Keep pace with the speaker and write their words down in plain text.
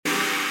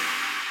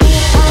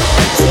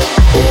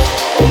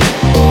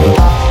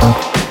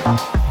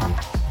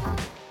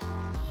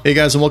Hey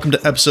guys, and welcome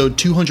to episode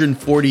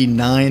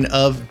 249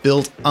 of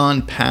Built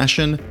on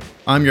Passion.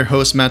 I'm your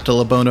host, Matt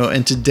Delabono,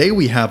 and today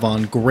we have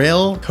on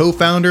Grail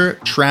co-founder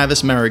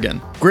Travis Merrigan.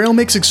 Grail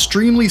makes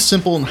extremely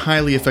simple and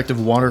highly effective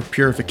water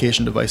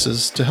purification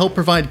devices to help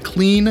provide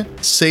clean,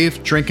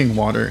 safe drinking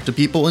water to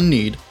people in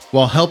need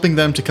while helping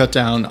them to cut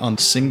down on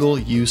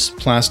single-use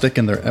plastic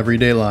in their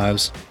everyday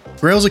lives.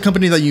 Grail is a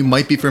company that you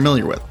might be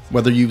familiar with,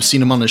 whether you've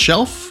seen them on the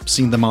shelf,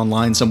 seen them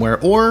online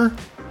somewhere, or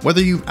whether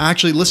you've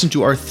actually listened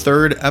to our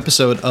third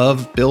episode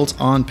of Built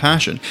on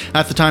Passion.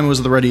 At the time, it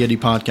was the Ready Eddie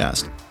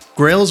podcast.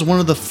 Grail is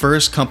one of the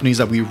first companies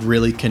that we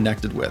really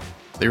connected with.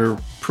 They were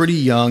pretty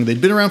young.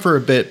 They'd been around for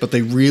a bit, but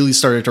they really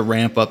started to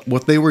ramp up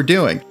what they were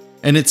doing.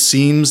 And it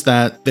seems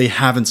that they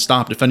haven't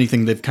stopped. If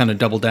anything, they've kind of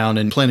doubled down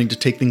and planning to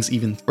take things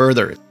even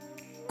further.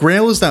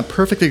 Grail is that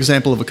perfect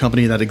example of a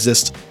company that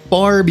exists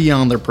far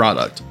beyond their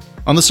product.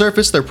 On the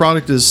surface, their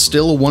product is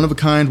still a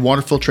one-of-a-kind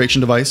water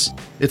filtration device.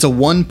 It's a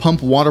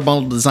one-pump water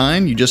bottle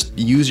design. You just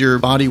use your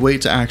body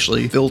weight to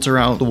actually filter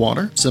out the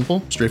water.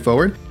 Simple,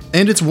 straightforward.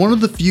 And it's one of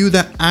the few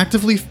that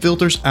actively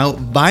filters out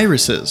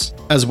viruses,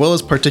 as well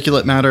as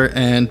particulate matter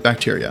and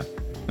bacteria.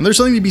 And there's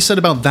something to be said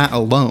about that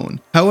alone.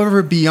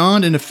 However,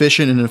 beyond an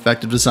efficient and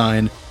effective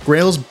design,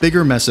 Grail's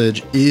bigger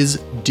message is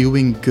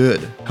doing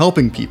good,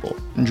 helping people,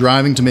 and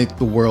driving to make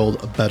the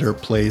world a better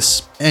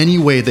place any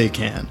way they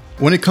can.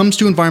 When it comes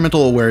to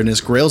environmental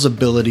awareness, Grail's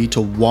ability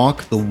to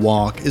walk the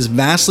walk is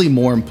vastly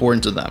more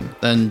important to them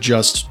than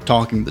just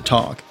talking the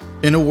talk.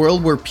 In a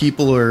world where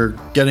people are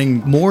getting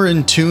more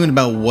in tune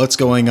about what's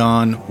going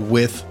on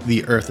with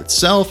the Earth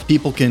itself,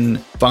 people can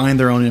find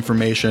their own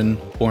information,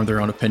 form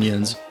their own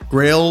opinions.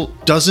 Grail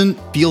doesn't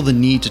feel the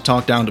need to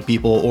talk down to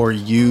people or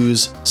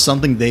use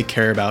something they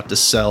care about to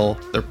sell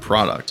their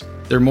product.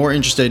 They're more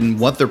interested in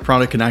what their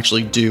product can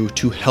actually do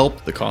to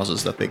help the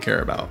causes that they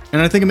care about.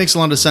 And I think it makes a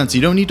lot of sense.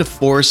 You don't need to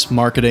force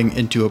marketing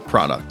into a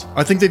product.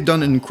 I think they've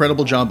done an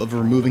incredible job of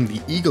removing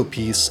the ego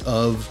piece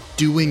of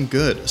doing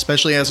good,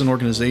 especially as an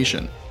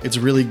organization. It's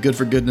really good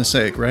for goodness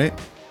sake, right?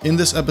 In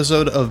this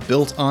episode of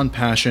Built on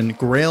Passion,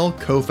 Grail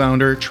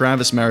co-founder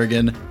Travis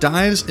Merrigan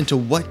dives into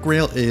what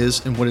Grail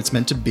is and what it's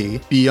meant to be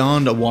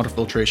beyond a water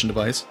filtration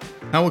device,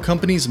 how a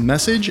company's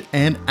message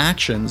and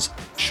actions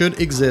should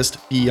exist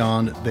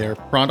beyond their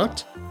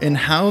product, and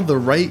how the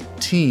right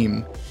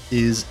team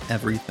is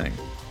everything.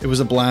 It was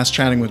a blast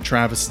chatting with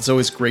Travis. It's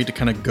always great to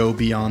kind of go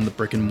beyond the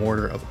brick and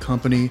mortar of a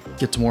company,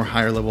 get to more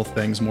higher level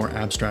things, more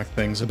abstract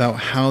things about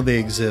how they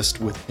exist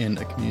within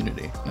a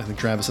community. And I think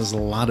Travis has a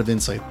lot of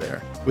insight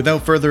there.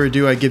 Without further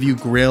ado, I give you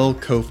Grail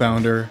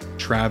co-founder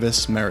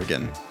Travis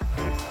Merrigan.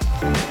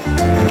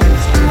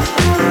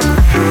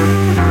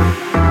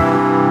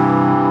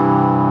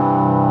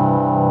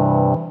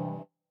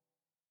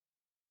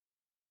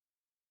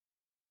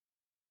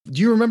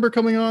 Do you remember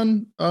coming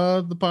on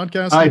the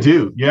podcast? I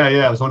do. Yeah.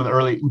 It was one of the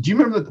early. Do you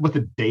remember what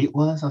the date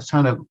was?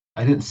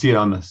 I didn't see it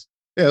on this.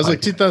 Yeah, it was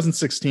like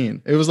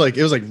 2016. It was like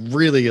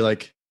really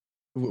like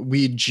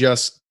we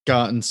just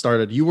gotten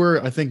started. You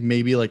were, I think,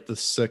 maybe like the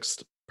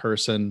sixth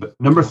person.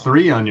 Number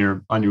 3 on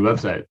your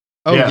website.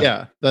 Oh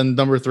yeah. Then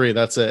number 3.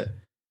 That's it.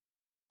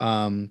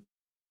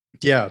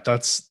 Yeah,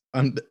 it's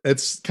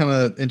kind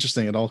of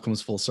interesting. It all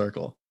comes full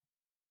circle.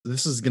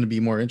 This is going to be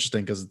more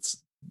interesting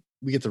because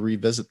we get to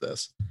revisit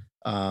this.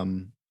 I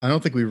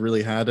don't think we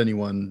really had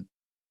anyone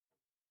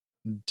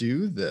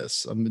do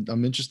this.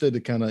 I'm interested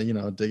to kind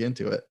of, dig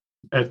into it.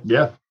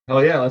 Yeah. Oh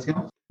yeah, let's go.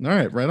 All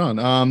right, right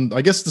on.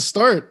 I guess to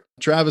start,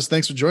 Travis,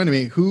 thanks for joining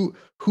me. Who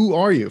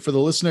are you for the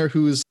listener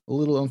who's a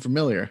little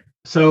unfamiliar?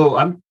 So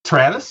I'm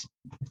Travis.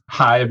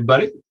 Hi,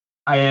 everybody.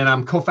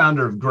 I'm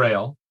co-founder of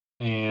Grail,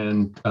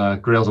 and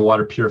Grail's a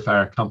water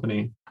purifier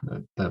company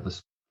that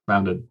was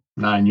founded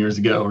 9 years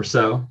ago or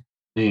so.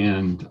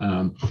 And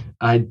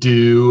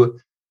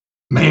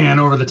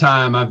over the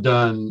time, I've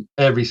done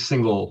every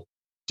single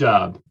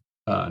job,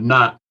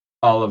 not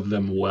all of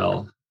them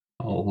well,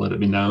 I'll let it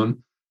be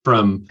known,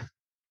 from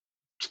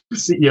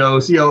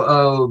CEO,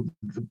 COO,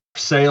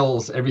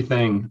 sales,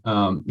 everything.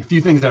 A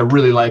few things I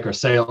really like are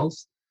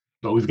sales,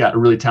 but we've got a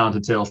really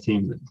talented sales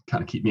team that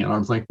kind of keep me at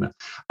arm's length now.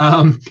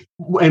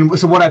 And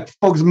so what I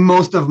focus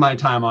most of my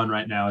time on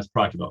right now is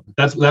product development.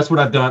 That's what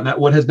I've done.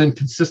 What has been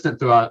consistent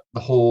throughout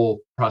the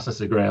whole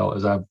process of Grail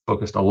is I've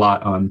focused a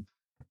lot on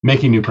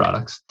making new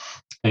products.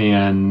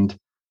 And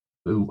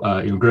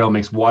Grail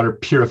makes water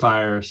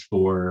purifiers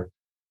for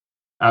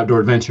outdoor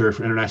adventure,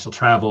 for international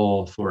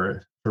travel,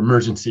 for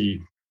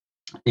emergency,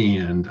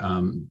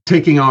 and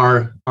taking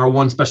our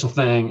one special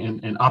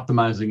thing and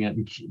optimizing it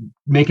and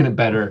making it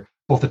better,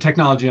 both the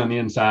technology on the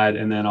inside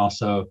and then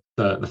also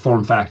the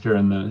form factor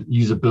and the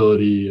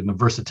usability and the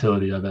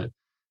versatility of it.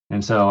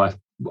 And so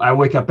I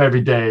wake up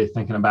every day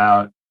thinking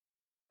about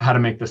how to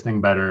make this thing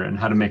better and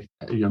how to make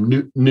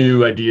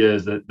new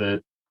ideas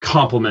that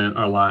complement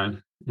our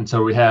line. And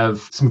so we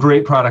have some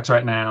great products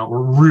right now. We're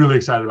really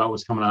excited about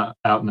what's coming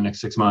out in the next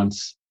 6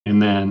 months.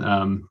 And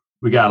then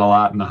we got a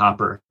lot in the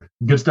hopper.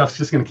 Good stuff's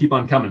just going to keep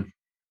on coming.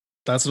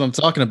 That's what I'm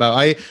talking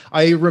about.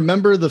 I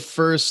remember the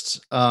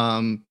first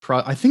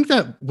I think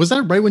that was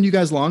right when you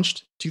guys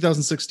launched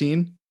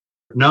 2016.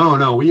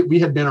 No, we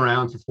had been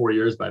around for 4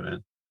 years by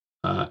then.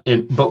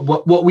 But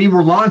what we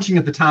were launching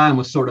at the time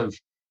was sort of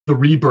the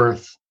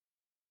rebirth,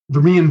 the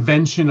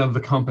reinvention of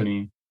the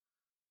company.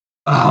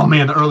 Oh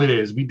man, the early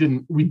days, we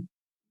didn't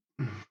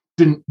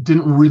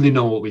really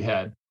know what we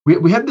had.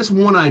 We had this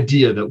one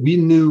idea that we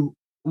knew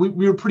we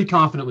were pretty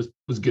confident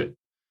was good.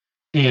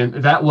 And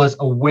that was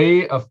a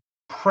way of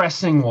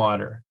pressing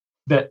water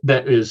that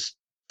is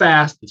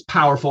fast, it's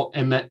powerful,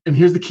 and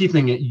here's the key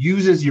thing: it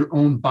uses your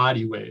own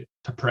body weight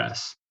to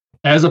press,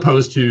 as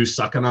opposed to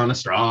sucking on a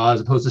straw,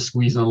 as opposed to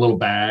squeezing a little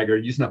bag or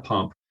using a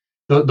pump.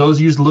 Those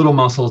use little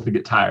muscles to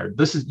get tired.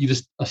 This is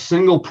just a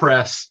single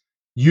press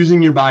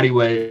using your body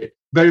weight.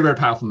 Very, very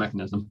powerful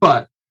mechanism.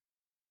 But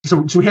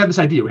so we had this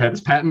idea, we had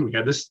this patent, we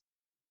had this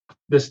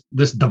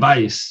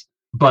device,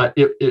 but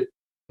it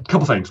a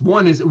couple things.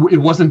 One is it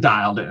wasn't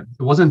dialed in.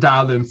 It wasn't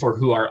dialed in for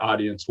who our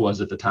audience was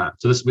at the time.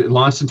 So it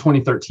launched in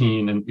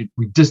 2013, and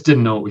we just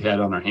didn't know what we had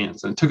on our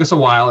hands. And it took us a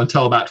while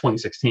until about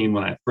 2016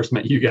 when I first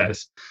met you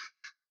guys.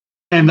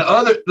 And the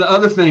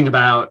other thing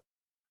about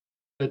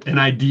an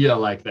idea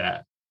like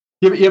that,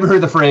 you ever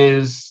heard the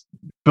phrase,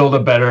 build a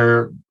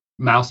better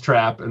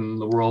mousetrap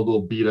and the world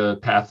will beat a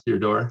path to your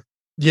door?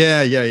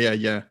 Yeah.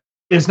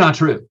 It's not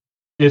true.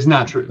 It's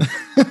not true.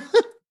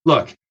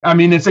 Look, I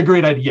mean, it's a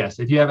great idea. Yes,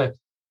 if you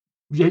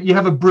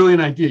have a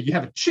brilliant idea, you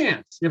have a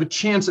chance. You have a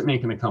chance at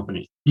making a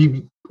company.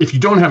 If you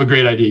don't have a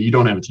great idea, you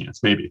don't have a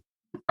chance, maybe,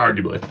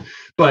 arguably.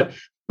 But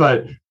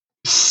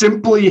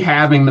simply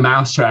having the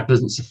mousetrap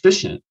isn't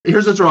sufficient.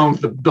 Here's what's wrong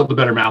with the build a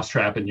better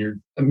mousetrap, and you're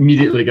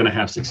immediately going to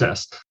have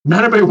success.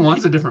 Not everybody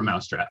wants a different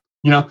mousetrap.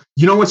 You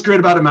know what's great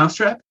about a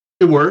mousetrap?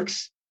 It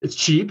works. It's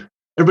cheap.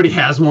 Everybody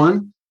has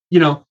one.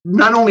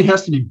 Not only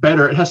has to be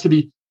better, it has to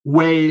be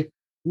way,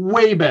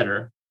 way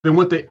better than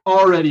what they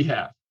already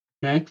have.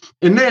 Okay.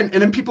 And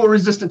then people are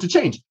resistant to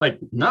change. Like,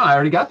 no, I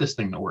already got this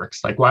thing that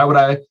works. Like, why would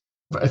I,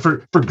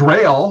 for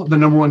Grail, the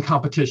number one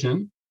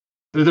competition,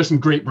 there's some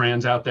great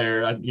brands out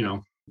there,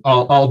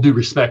 all due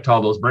respect to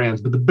all those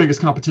brands, but the biggest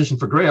competition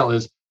for Grail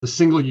is the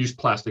single-use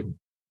plastic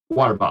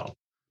water bottle.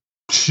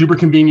 Super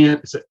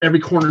convenient. It's at every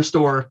corner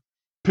store.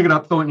 Pick it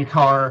up, throw it in your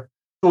car,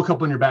 throw a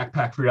couple in your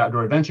backpack for your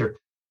outdoor adventure.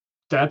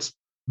 That's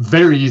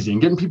very easy.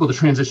 And getting people to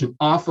transition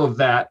off of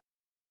that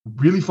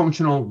really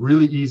functional,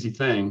 really easy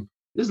thing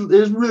is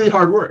really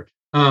hard work.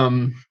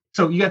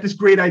 So you got this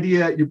great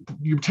idea,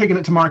 you're taking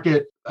it to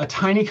market. A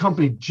tiny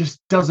company just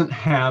doesn't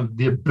have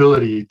the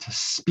ability to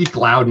speak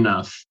loud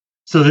enough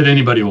so that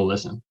anybody will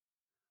listen,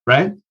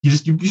 right?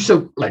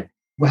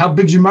 Well, how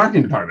big's your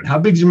marketing department? How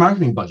big's your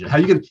marketing budget?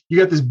 You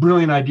got this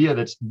brilliant idea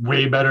that's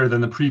way better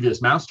than the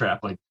previous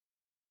mousetrap. Like,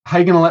 how are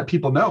you going to let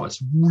people know?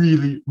 It's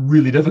really,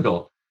 really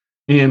difficult.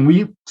 And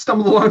we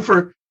stumbled along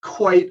for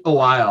quite a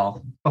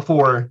while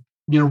before,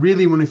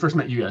 really when we first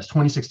met you guys.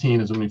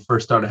 2016 is when we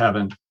first started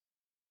having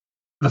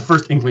the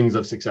first inklings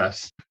of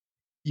success.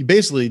 You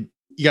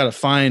got to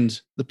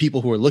find the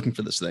people who are looking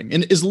for this thing.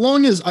 And as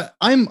long as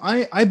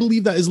I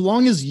believe that as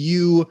long as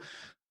you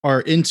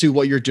are into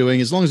what you're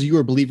doing, as long as you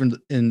are believing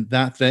in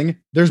that thing,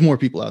 there's more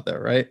people out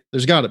there, right?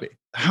 There's got to be.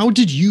 How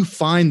did you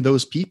find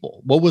those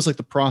people? What was like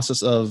the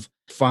process of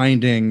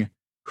finding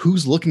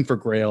who's looking for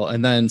Grail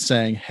and then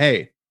saying,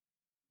 hey,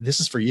 this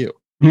is for you?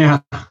 Yeah,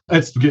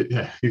 that's good.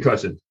 Yeah, good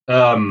question.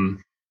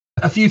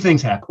 A few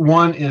things happened.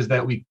 One is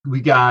that we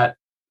got,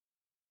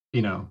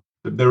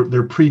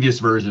 their previous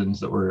versions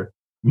that were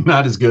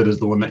not as good as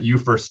the one that you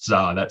first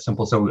saw. That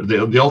simple. So the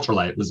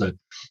ultralight was a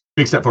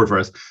big step forward for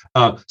us.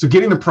 So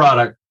getting the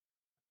product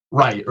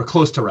right or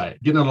close to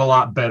right, getting it a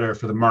lot better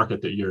for the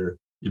market that you're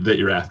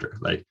after.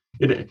 Like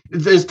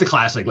it's the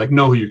classic, like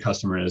know who your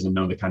customer is and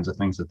know the kinds of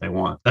things that they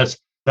want.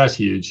 That's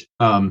huge.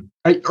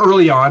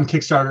 Early on,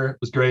 Kickstarter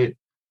was great.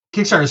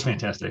 Kickstarter is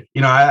fantastic.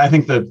 I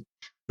think the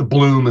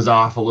bloom is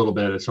off a little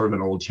bit. It's sort of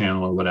an old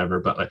channel or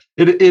whatever, but like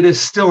it is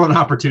still an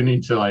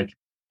opportunity to like,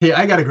 hey,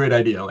 I got a great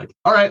idea. Like,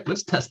 all right,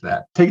 let's test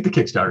that. Take it to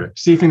Kickstarter.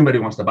 See if anybody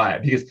wants to buy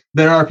it, because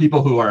there are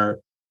people who are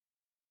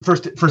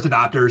first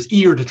adopters,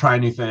 eager to try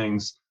new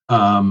things,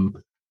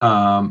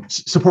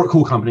 support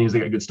cool companies. They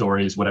got good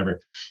stories,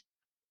 whatever.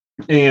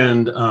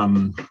 And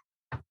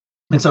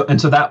so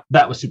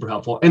that was super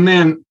helpful. And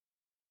then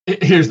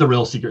here's the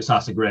real secret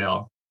sauce of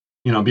Grail.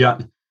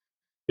 Beyond,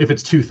 if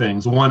it's two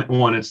things,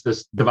 one, it's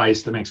this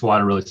device that makes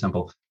water really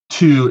simple.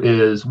 Two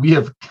is we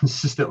have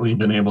consistently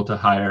been able to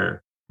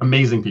hire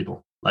amazing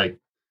people, like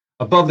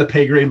above the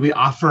pay grade we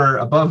offer,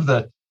 above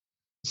the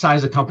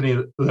size of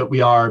company that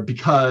we are,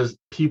 because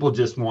people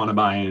just want to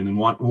buy in and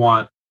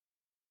want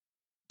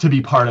to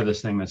be part of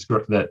this thing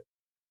that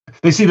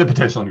they see the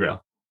potential in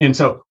Grail. And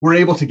so we're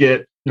able to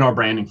get, our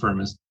branding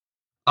firm is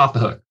off the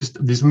hook.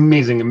 Just these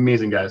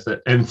amazing guys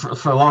and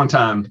for a long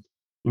time,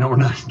 we're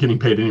not getting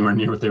paid anywhere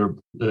near what they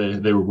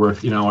were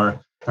worth.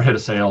 Our head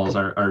of sales,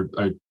 our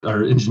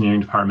engineering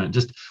department,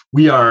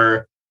 we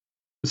are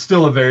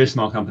still a very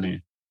small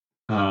company,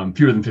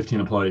 fewer than 15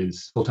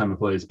 employees, full-time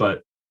employees,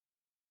 but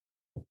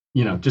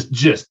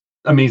just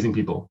amazing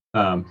people,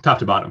 top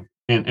to bottom.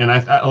 And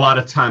I a lot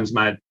of times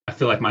I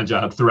feel like my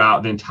job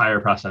throughout the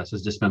entire process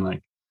has just been like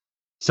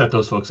set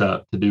those folks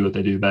up to do what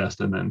they do best,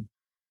 and then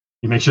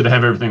you make sure they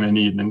have everything they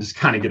need, and then just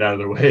kind of get out of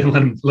their way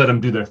and let them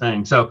do their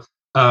thing. So,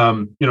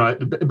 building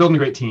a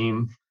great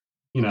team,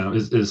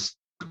 is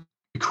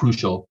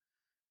crucial.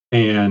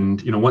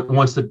 And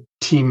once the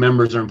team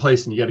members are in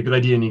place, and you got a good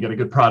idea, and you got a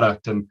good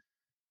product, and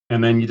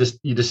then you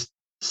just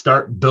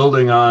start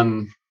building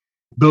on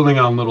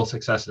little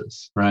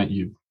successes, right?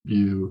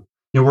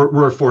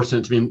 We're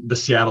fortunate to be in the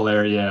Seattle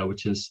area,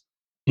 which is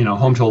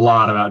home to a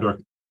lot of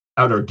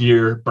outdoor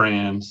gear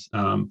brands,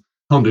 home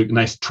to a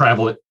nice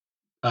travel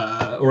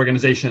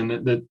organization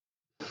that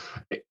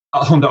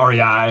home to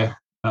REI,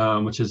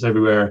 which is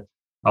everywhere.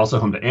 Also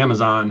home to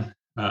Amazon,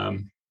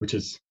 which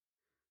is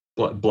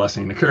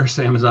blessing to curse,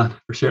 Amazon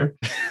for sure.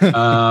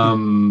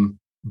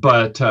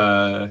 But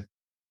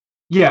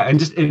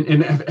and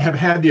have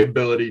had the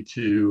ability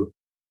to,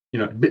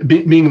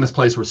 being in this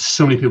place where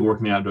so many people work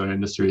in the outdoor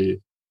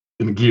industry,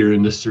 in the gear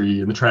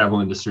industry, in the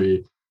travel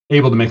industry,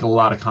 able to make a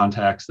lot of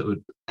contacts that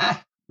would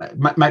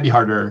might be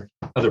harder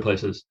other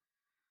places.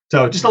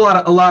 So just a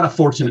lot of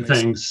fortunate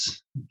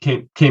things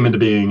came into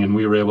being, and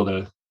we were able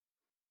to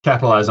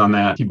capitalize on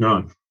that, keep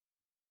growing.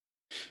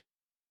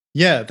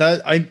 Yeah,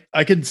 that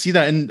I could see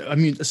that. And I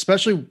mean,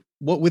 especially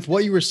with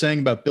what you were saying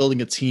about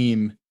building a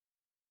team,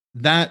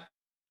 that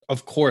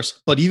of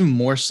course, but even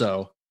more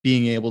so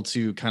being able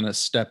to kind of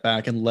step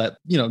back and let,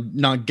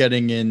 not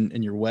getting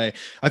in your way.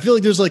 I feel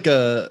like there's like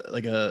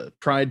a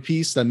pride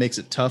piece that makes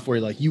it tough, where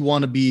like you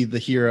want to be the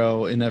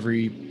hero in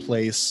every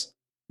place,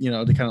 to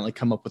kind of like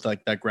come up with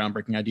like that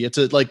groundbreaking idea,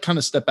 to like kind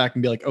of step back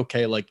and be like,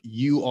 okay, like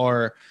you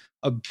are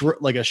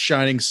a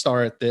shining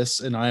star at this,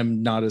 and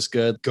I'm not as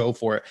good. Go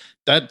for it.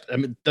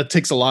 That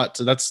takes a lot.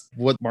 So that's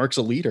what marks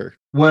a leader.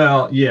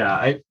 Well,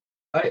 yeah,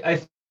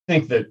 I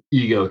think that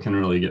ego can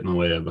really get in the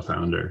way of a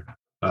founder.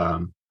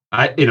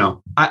 I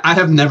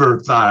have never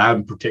thought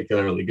I'm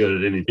particularly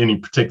good at any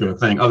particular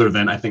thing, other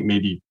than I think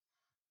maybe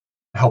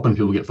helping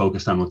people get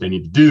focused on what they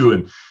need to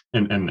do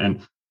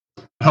and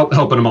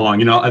helping them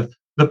along.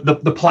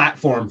 The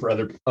platform for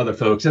other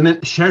folks, and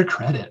then shared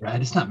credit.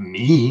 Right? It's not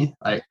me.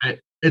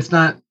 It's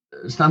not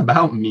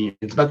about me.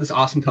 It's about this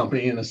awesome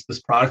company and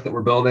this product that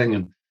we're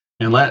building,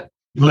 and let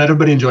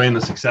everybody enjoy the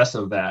success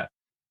of that.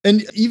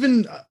 And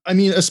even, I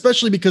mean,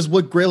 especially because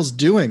what Grail's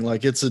doing,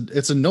 like it's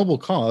a noble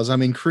cause. I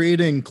mean,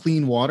 creating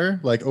clean water,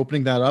 like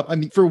opening that up, I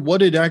mean, for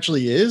what it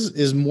actually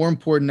is more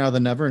important now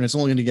than ever. And it's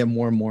only going to get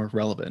more and more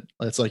relevant.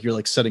 It's like, you're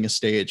like setting a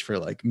stage for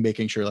like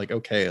making sure like,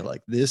 okay,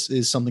 like this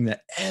is something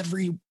that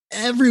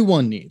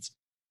everyone needs.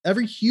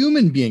 Every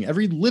human being,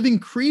 every living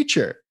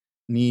creature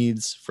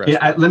needs fresh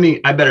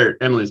water.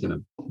 Emily's going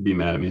to be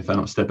mad at me if I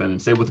don't step in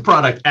and say what the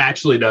product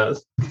actually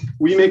does.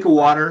 We make a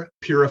water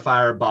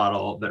purifier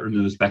bottle that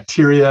removes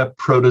bacteria,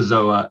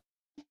 protozoa,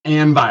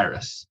 and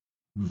virus.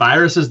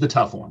 Virus is the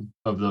tough one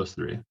of those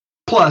three.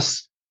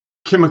 Plus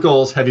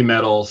chemicals, heavy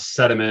metals,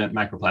 sediment,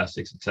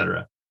 microplastics,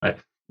 etc. Right?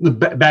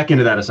 Back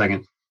into that a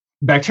second.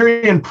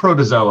 Bacteria and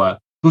protozoa,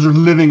 those are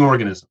living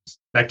organisms.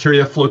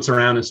 Bacteria floats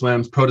around and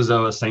swims.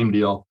 Protozoa, same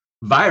deal.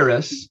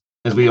 Virus,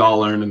 as we all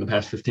learned in the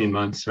past 15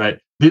 months, right?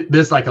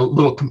 This like a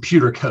little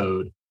computer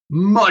code,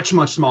 much,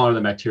 much smaller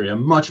than bacteria,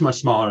 much, much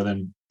smaller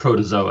than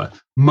protozoa,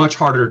 much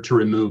harder to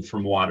remove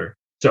from water.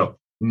 So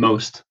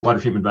most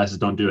water treatment devices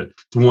don't do it.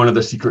 It's one of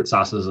the secret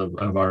sauces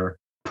of our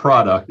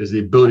product, is the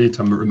ability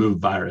to remove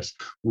virus.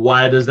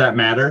 Why does that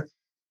matter?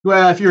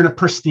 Well, if you're in a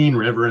pristine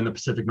river in the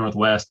Pacific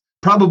Northwest,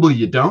 probably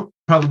you don't.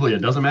 Probably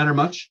it doesn't matter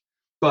much.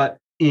 But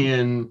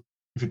if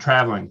you're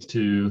traveling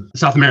to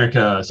South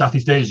America,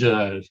 Southeast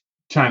Asia,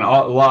 China,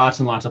 lots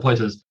and lots of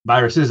places,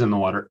 virus is in the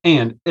water.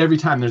 And every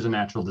time there's a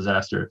natural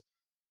disaster,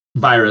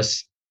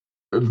 virus,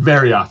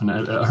 very often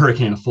a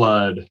hurricane, a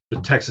flood, the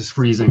Texas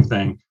freezing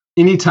thing,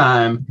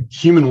 anytime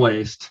human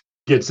waste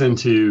gets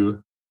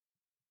into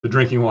the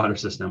drinking water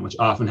system, which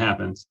often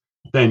happens,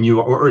 then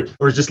or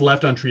is just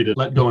left untreated,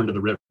 let go into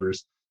the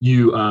rivers,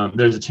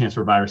 there's a chance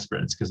for virus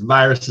spreads, because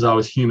virus is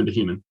always human to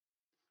human.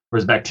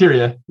 Whereas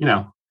bacteria,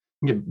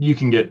 you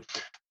can get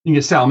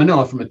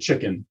salmonella from a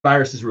chicken.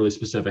 Virus is really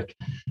specific.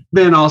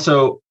 Then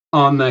also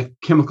on the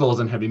chemicals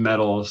and heavy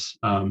metals,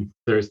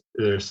 there's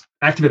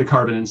activated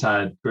carbon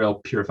inside Grail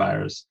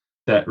purifiers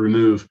that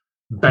remove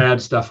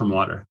bad stuff from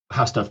water,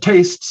 how stuff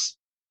tastes,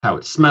 how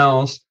it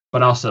smells,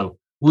 but also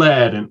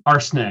lead and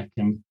arsenic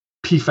and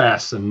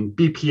PFAS and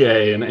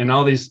BPA and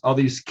all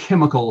these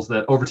chemicals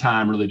that over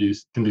time really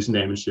can do some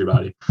damage to your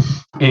body.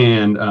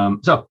 And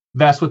so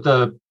that's what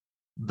the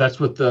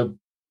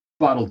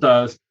bottle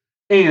does.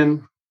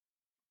 And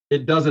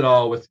it does it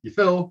all with you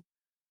fill,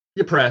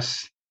 you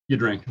press, you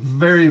drink.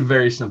 Very,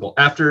 very simple.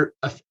 After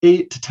an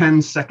 8 to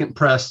 10 second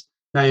press,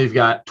 now you've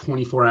got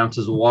 24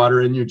 ounces of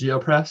water in your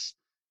GeoPress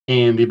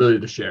and the ability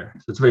to share.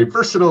 So it's very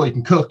versatile. You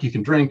can cook, you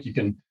can drink,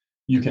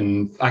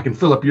 I can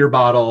fill up your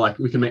bottle, like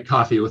we can make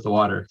coffee with the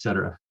water,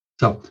 etc.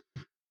 So,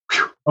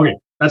 okay,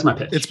 that's my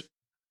pitch.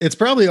 It's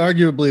probably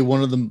arguably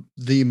one of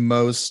the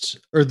most,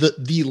 or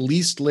the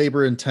least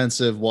labor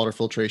intensive water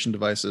filtration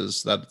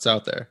devices that's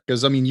out there.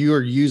 Because I mean, you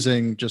are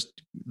using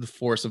just the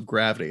force of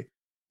gravity.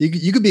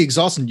 You could be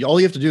exhausted. All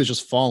you have to do is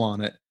just fall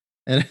on it,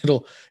 and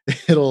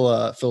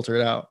it'll filter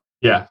it out.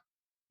 Yeah,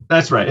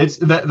 that's right. It's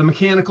the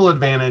mechanical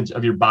advantage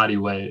of your body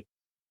weight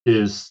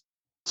is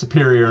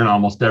superior in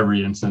almost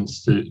every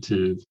instance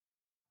to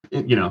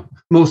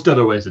most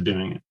other ways of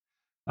doing it.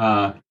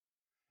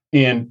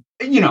 And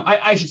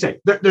I should say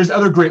there's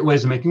other great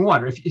ways of making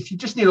water. If you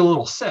just need a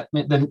little sip,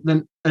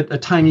 then a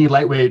tiny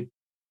lightweight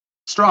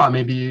straw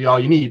may be all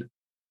you need.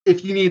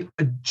 If you need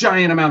a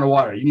giant amount of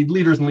water, you need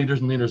liters and liters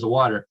and liters of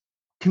water,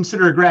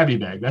 consider a gravity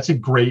bag. That's a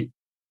great,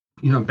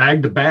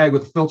 bag to bag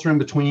with a filter in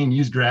between,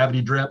 use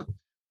gravity drip.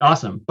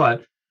 Awesome.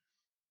 But,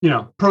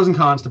 pros and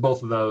cons to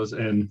both of those.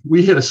 And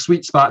we hit a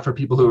sweet spot for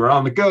people who are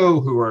on the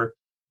go,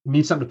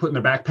 need something to put in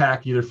their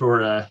backpack, either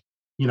for a,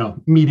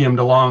 medium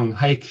to long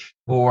hike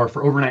or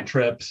for overnight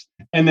trips.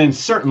 And then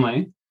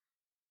certainly,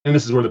 and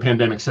this is where the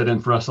pandemic set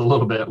in for us a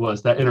little bit,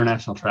 was that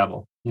international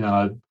travel.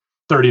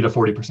 30 to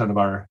 40% of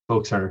our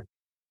folks are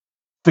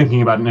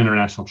thinking about an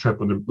international trip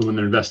when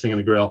they're investing in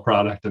the Grail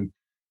product. And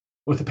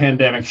with the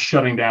pandemic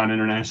shutting down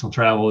international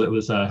travel, it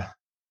was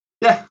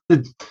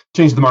it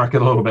changed the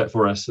market a little bit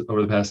for us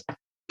over the past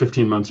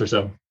 15 months or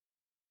so.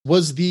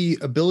 Was the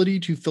ability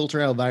to filter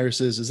out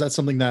viruses, is that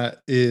something that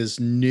is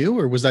new,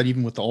 or was that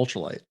even with the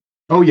ultralight?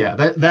 Oh yeah,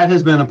 that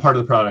has been a part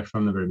of the product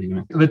from the very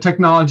beginning. The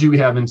technology we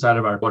have inside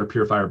of our water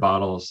purifier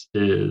bottles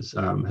has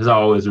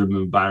always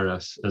removed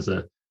virus as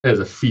a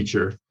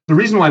feature. The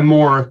reason why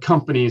more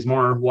companies,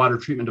 more water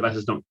treatment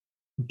devices don't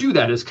do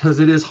that is because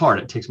it is hard.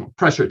 It takes more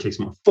pressure, it takes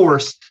more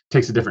force, it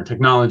takes a different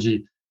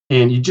technology,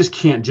 and you just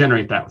can't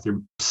generate that with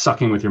your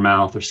sucking with your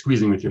mouth or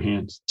squeezing with your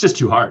hands. It's just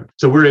too hard.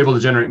 So we're able to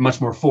generate much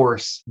more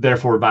force,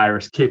 therefore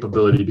virus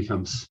capability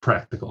becomes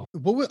practical.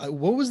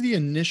 What was the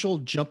initial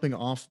jumping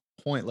off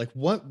point? Like,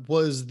 what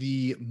was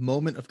the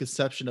moment of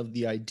conception of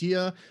the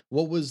idea?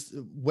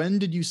 When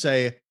did you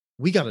say,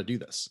 we got to do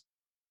this?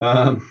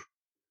 Well,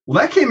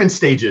 that came in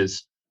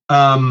stages.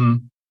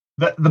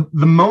 The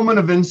moment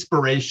of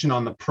inspiration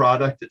on the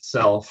product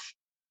itself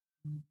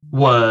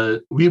was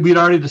we'd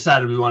already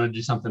decided we wanted to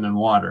do something in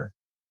water,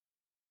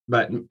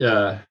 but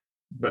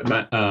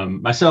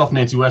myself,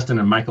 Nancy Weston,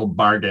 and Michael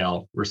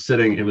Bardale were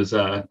sitting. It was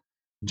a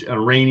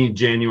rainy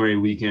January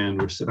weekend.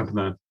 We're sitting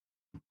up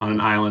on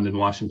an island in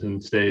Washington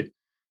State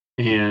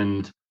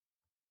and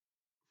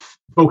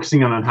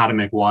focusing on how to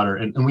make water.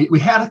 And we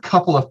had a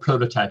couple of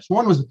prototypes.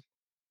 One was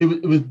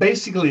it was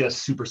basically a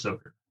super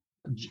soaker,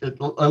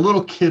 a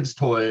little kid's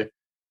toy,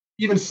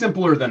 even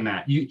simpler than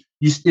that. It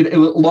was a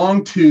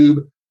long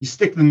tube. You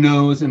stick the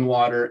nose in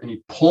water and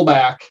you pull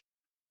back,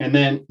 and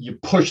then you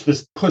push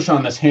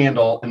on this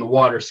handle, and the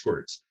water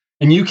squirts.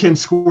 And you can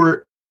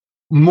squirt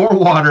more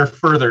water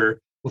further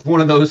with one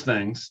of those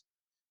things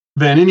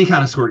than any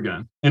kind of squirt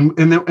gun. And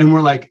we're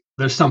like,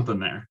 there's something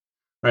there,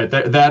 right?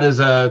 That is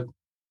a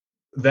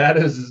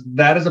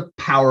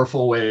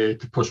powerful way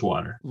to push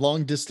water.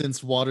 Long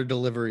distance water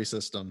delivery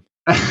system.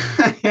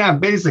 Yeah,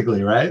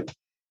 basically, right?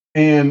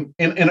 And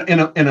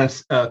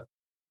a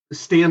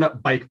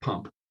stand-up bike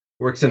pump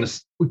works in a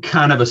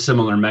kind of a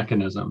similar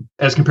mechanism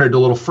as compared to a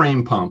little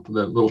frame pump,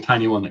 the little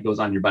tiny one that goes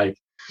on your bike.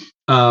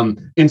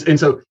 And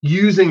so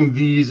using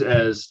these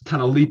as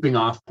kind of leaping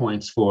off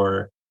points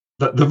for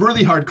the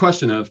really hard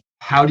question of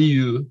how do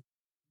you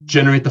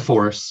generate the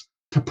force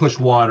to push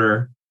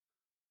water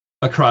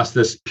across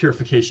this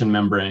purification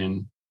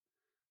membrane,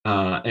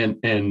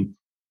 and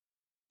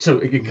so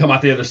it can come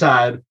out the other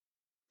side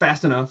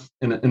fast enough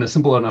in a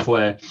simple enough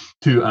way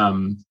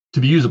to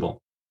be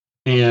usable.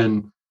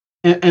 And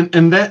then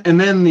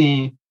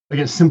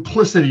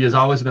simplicity has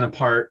always been a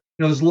part.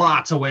 There's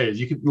lots of ways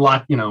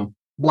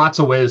lots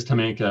of ways to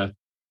make a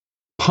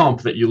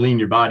pump that you lean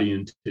your body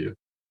into.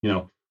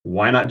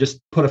 Why not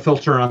just put a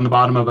filter on the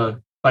bottom of a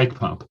bike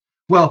pump?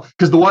 Well,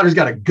 because the water's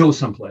got to go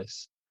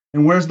someplace.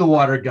 And where's the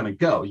water going to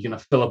go? You're going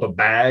to fill up a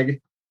bag.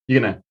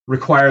 You're going to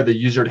require the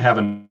user to have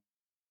a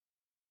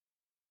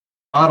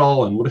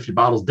bottle. And what if your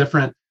bottle's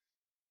different?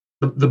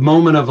 The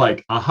moment of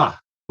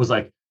was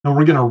like, no,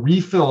 we're going to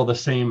refill the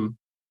same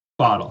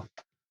bottle,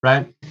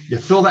 right? You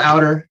fill the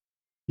outer,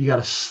 you got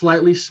a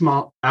slightly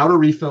small outer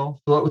refill,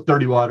 fill it with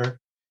dirty water,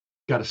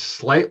 got a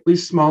slightly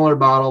smaller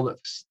bottle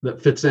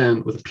that fits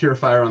in with a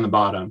purifier on the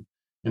bottom.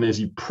 And as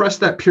you press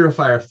that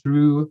purifier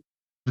through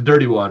the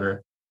dirty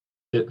water,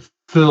 it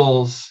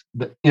fills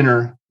the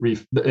inner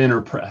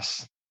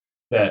press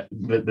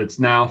that's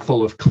now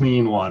full of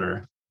clean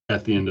water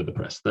at the end of the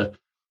press.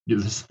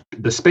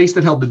 The space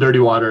that held the dirty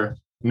water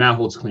now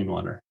holds clean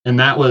water. And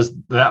that was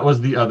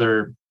the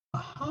other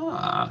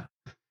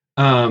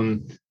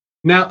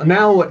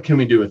now what can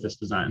we do with this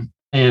design?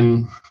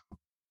 And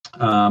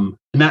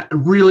that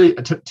really,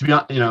 to be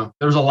honest,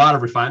 there was a lot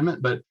of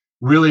refinement, but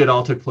really it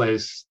all took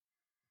place,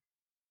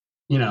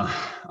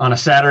 on a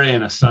Saturday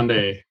and a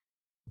Sunday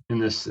in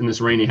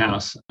this rainy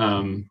house,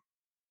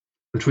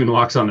 between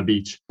walks on the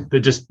beach.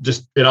 That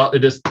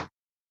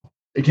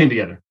it came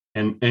together.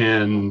 And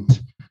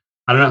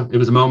I don't know, it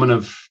was a moment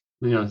of,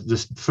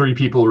 just three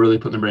people really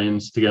putting their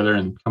brains together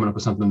and coming up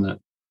with something that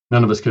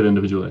none of us could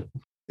individually.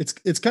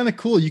 It's kind of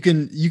cool. You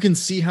can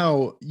see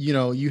how,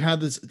 you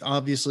had this,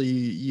 obviously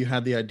you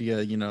had the idea,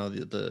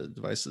 the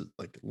device that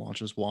like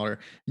launches water,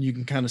 and you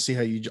can kind of see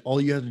how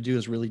all you have to do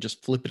is really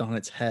just flip it on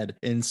its head.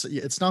 And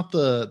it's not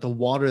the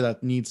water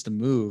that needs to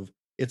move,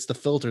 it's the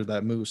filter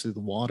that moves through the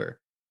water.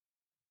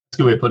 That's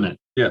a good way of putting it.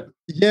 Yeah.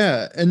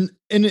 Yeah, and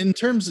in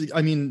terms of,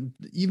 I mean,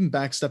 even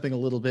backstepping a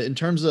little bit in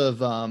terms of,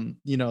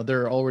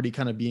 there are already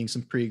kind of being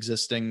some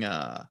pre-existing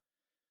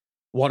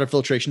water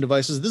filtration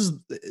devices. This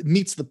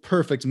meets the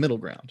perfect middle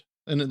ground.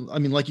 And I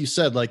mean, like you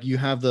said, like you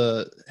have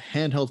the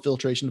handheld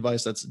filtration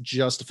device that's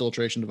just a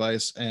filtration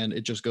device and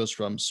it just goes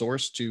from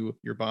source to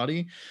your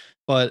body.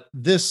 But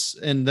this,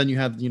 and then you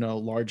have,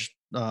 large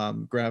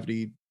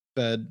gravity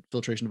fed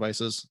filtration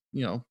devices,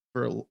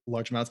 for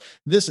large amounts.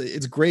 This,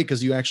 it's great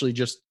because you actually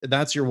just,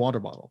 that's your water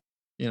bottle.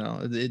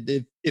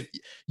 If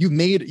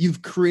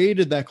you've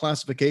created that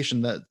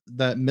classification,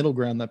 that middle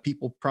ground that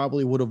people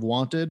probably would have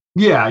wanted.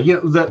 Yeah.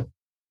 That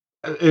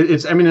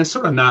it's, I mean, it's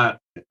sort of not,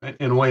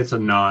 in a way, it's a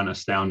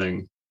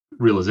non-astounding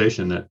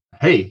realization that,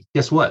 hey,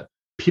 guess what?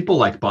 People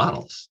like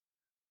bottles.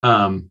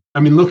 I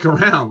mean, look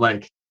around,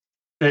 like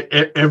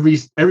every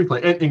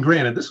place. And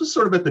granted, this was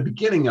sort of at the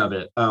beginning of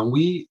it.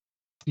 Nalgene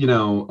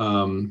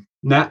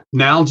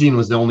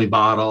was the only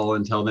bottle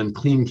until then.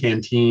 Clean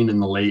Canteen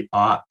in the late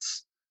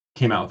aughts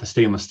came out with a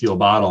stainless steel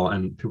bottle,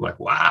 and people were like,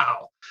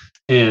 wow.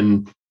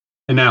 And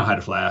now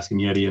Hydro Flask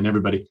and Yeti and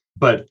everybody.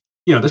 But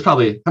there's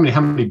probably how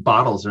many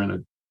bottles are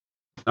in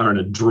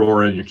a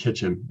drawer in your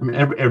kitchen. I mean,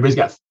 everybody's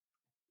got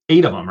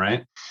 8 of them,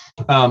 right?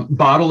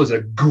 Bottle is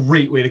a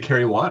great way to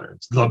carry water.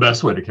 It's the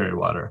best way to carry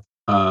water.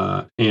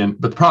 But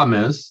the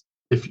problem is,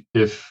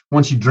 if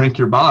once you drink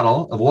your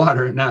bottle of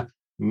water,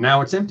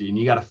 now it's empty and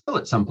you got to fill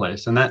it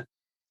someplace. And that,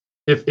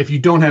 if you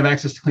don't have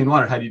access to clean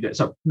water, how do you do it?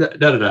 So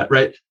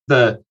right?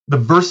 The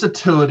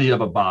versatility of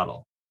a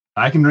bottle.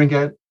 I can drink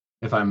it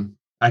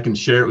I can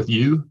share it with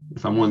you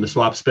if I'm willing to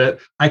swap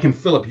spit. I can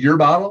fill up your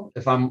bottle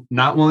if I'm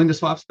not willing to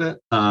swap spit.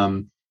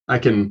 I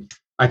can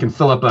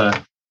fill up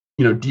a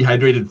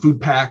dehydrated food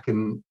pack,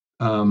 and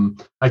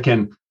I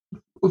can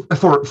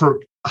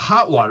for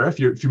hot water. If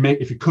you're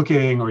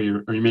cooking or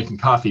you're making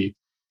coffee,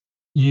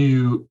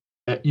 you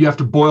have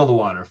to boil the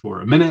water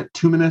for a minute,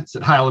 2 minutes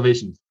at high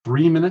elevation,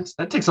 3 minutes.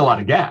 That takes a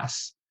lot of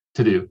gas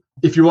to do.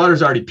 If your water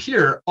is already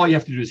pure, all you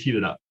have to do is heat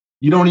it up.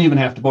 You don't even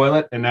have to boil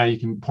it, and now you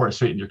can pour it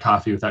straight in your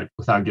coffee without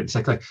getting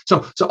sick.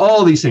 So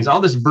all these things, all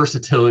this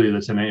versatility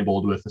that's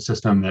enabled with a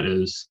system that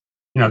is,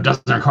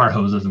 doesn't require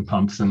hoses and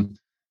pumps, and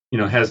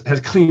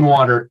has clean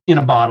water in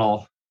a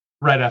bottle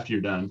right after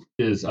you're done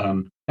is,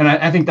 and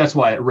I think that's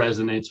why it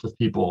resonates with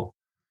people.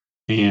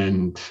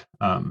 And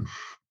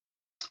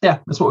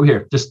that's what we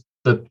hear. Just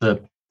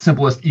the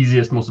simplest,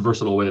 easiest, most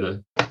versatile way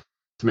to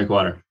make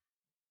water.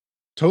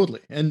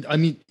 Totally. And I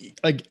mean,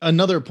 like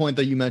another point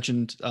that you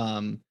mentioned,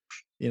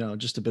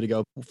 just a bit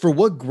ago, for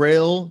what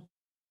Grail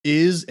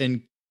is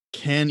and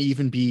can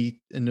even be,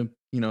 and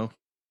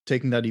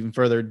taking that even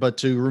further, but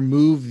to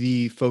remove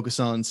the focus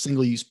on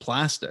single-use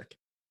plastic,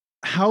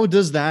 how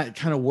does that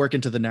kind of work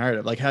into the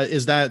narrative? Like, how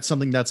is that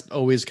something that's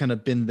always kind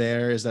of been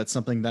there? Is that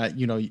something that,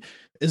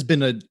 has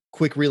been a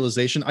quick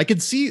realization? I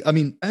could see, I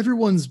mean,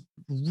 everyone's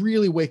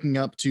really waking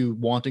up to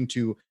wanting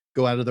to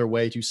go out of their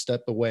way to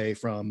step away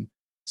from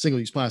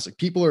single-use plastic.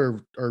 People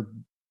are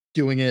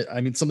doing it.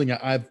 I mean, something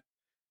that I've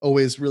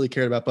always really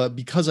cared about, but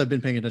because I've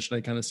been paying attention,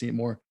 I kind of see it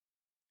more.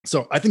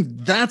 So I think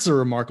that's a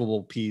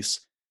remarkable piece.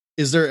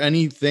 Is there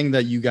anything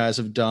that you guys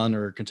have done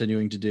or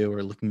continuing to do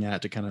or looking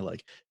at to kind of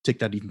like take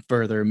that even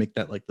further, make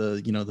that like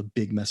the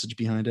big message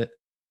behind it?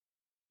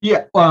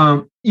 Yeah.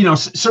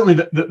 Certainly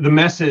the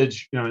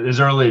message, as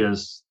early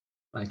as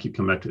I keep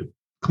coming back to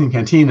Clean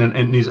Canteen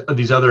and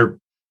these other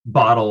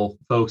bottle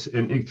folks,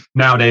 and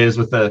nowadays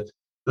with the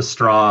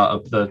straw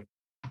up the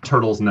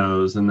turtle's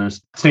nose, and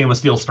there's stainless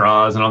steel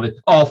straws and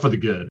all for the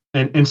good.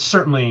 And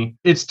certainly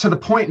it's to the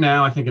point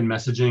now, I think, in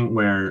messaging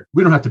where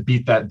we don't have to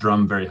beat that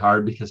drum very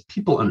hard because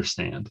people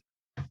understand,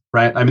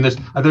 right? I mean,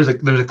 there's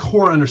a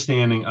core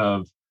understanding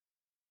of,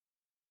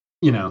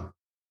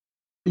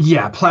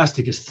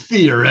 plastic is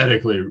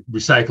theoretically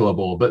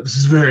recyclable, but this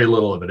is very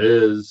little of it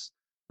is.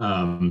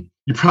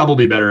 You're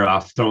probably better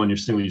off throwing your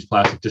single-use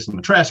plastic just in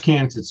the trash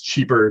can because it's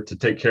cheaper to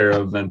take care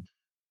of than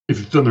if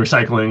you're doing the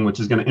recycling, which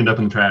is going to end up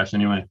in the trash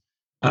anyway.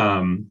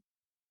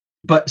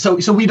 But so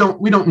we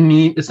don't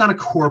need, it's not a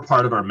core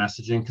part of our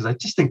messaging because I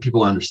just think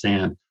people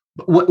understand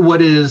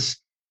what is,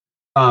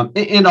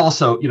 and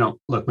also,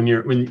 look, when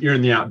you're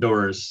in the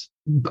outdoors,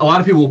 a lot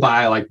of people will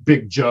buy like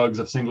big jugs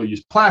of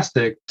single-use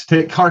plastic to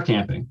take car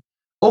camping.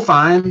 Oh,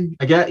 fine,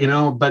 I get,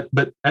 but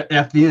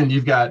at the end,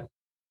 you've got,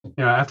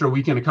 after a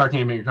weekend of car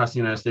camping across the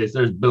United States,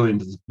 there's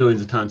billions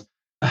of tons.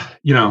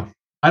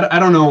 I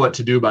don't know what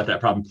to do about that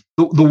problem.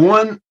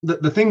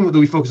 The thing that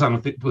we focus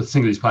on with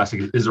single-use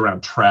plastic is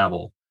around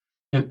travel,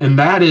 and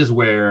that is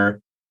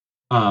where,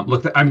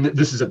 look, I mean,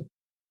 this is a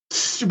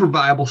super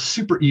viable,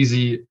 super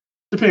easy,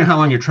 depending on how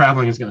long you're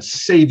traveling, is going to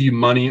save you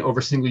money over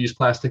single-use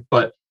plastic.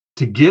 But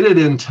to get it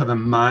into the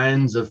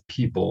minds of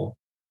people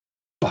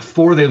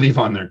before they leave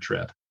on their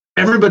trip,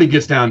 everybody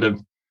gets down to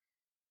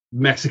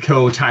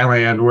Mexico,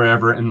 Thailand,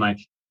 wherever, and like,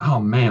 oh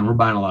man, we're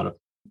buying a lot of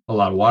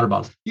water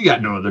bottles. You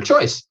got no other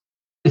choice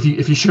if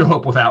you show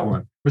up without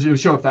one, or you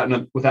show up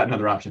without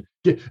another option.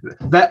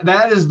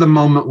 That is the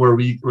moment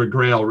where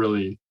Grail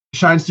really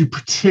shines through,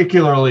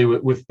 particularly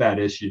with that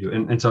issue.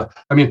 And so,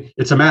 I mean,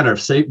 it's a matter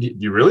of safety. Do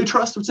you really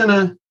trust what's in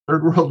a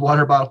third world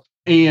water bottle?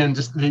 And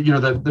just,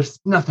 there's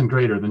nothing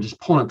greater than just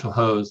pulling up to a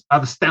hose.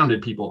 I've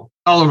astounded people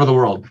all over the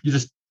world.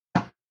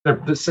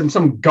 There's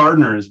some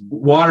gardener is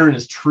watering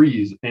his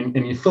trees, and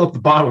you fill up the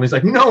bottle, and he's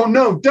like,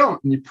 no,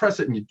 don't. And you press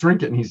it and you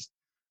drink it, and his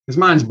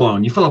mind's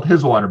blown. You fill up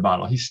his water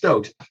bottle, he's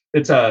stoked.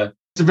 It's a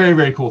very,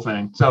 very cool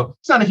thing. So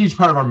it's not a huge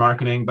part of our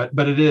marketing,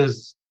 but it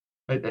is.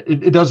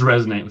 It does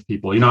resonate with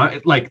people.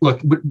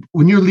 Look,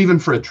 when you're leaving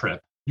for a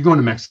trip, you're going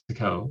to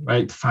Mexico,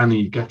 right? Finally,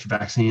 you got your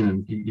vaccine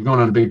and you're going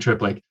on a big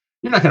trip. Like,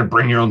 you're not going to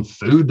bring your own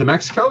food to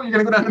Mexico. You're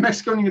going to go down to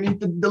Mexico and you're going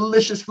to eat the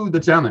delicious food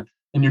that's down there.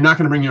 And you're not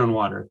going to bring your own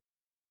water.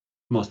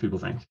 Most people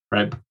think,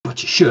 right?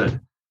 But you should.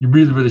 You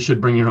really, really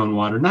should bring your own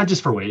water, not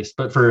just for waste,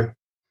 but for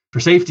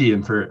safety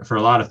and for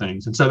a lot of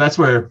things. And so that's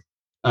where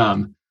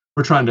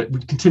we're trying to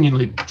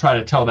continually try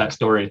to tell that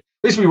story. At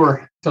least we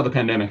were until the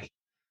pandemic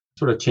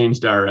sort of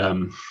changed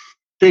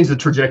the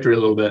trajectory a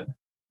little bit.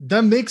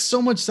 That makes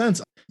so much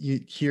sense. You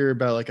hear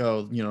about like,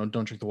 oh,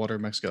 don't drink the water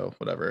in Mexico,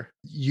 whatever.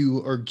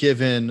 You are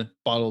given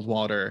bottled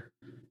water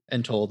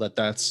and told that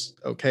that's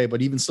okay.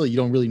 But even still, you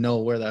don't really know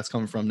where that's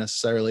coming from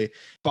necessarily.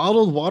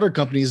 Bottled water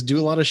companies do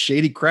a lot of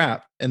shady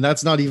crap, and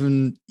that's not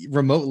even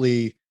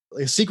remotely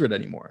a secret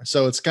anymore.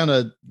 So it's kind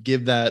of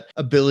give that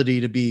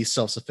ability to be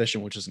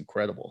self-sufficient, which is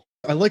incredible.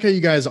 I like how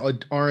you guys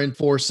aren't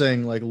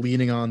forcing, like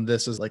leaning on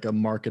this as like a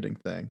marketing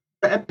thing.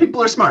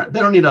 People are smart. They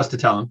don't need us to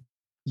tell them.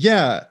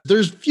 Yeah,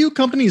 there's few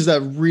companies that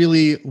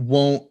really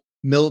won't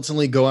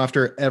militantly go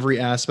after every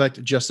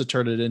aspect just to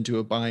turn it into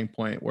a buying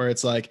point, where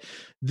it's like,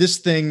 this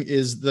thing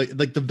is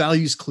the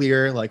value's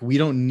clear. Like, we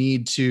don't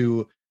need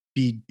to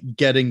be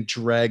getting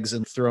dregs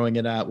and throwing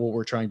it at what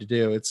we're trying to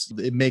do.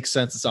 It makes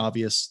sense. It's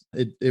obvious.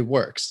 It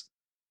works.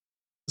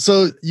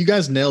 So you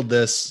guys nailed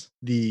this,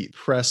 the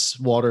press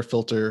water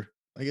filter,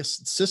 I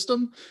guess,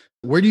 system.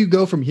 Where do you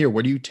go from here?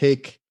 Where do you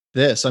take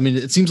this? I mean,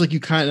 it seems like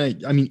you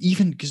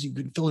even because you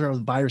can filter out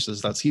with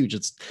viruses, that's huge.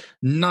 It's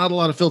not a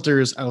lot of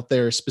filters out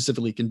there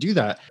specifically can do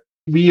that.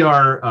 We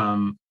are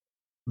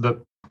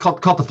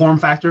called the form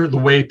factor, the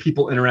way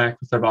people interact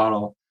with their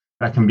bottle.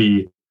 That can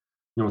be,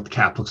 what the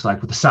cap looks like,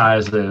 what the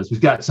size is. We've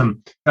got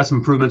some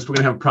improvements. We're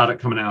gonna have a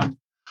product coming out.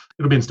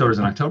 It'll be in stores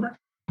in October,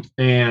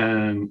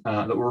 and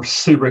that we're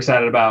super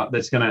excited about.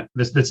 That's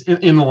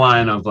in the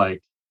line of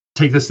like,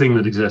 take this thing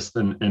that exists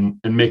and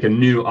make a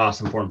new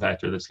awesome form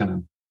factor that's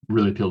gonna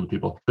really appeal to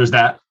people. There's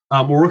that.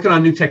 We're working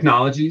on new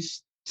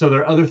technologies. So there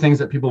are other things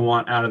that people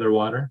want out of their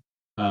water,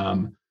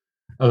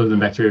 other than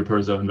bacteria,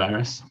 protozoa, and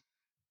virus.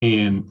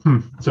 And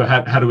so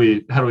how do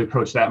we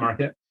approach that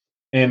market?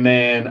 And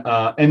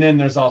then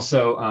there's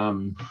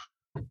also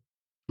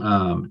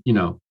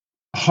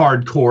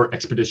hardcore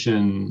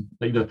expedition,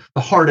 like the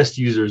hardest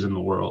users in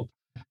the world.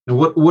 And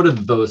what do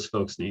those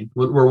folks need?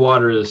 Where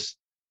water is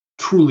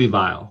truly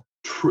vile,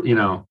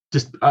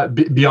 just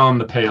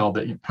beyond the pale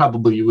that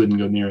you wouldn't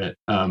go near it.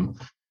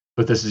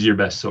 But this is your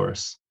best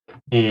source.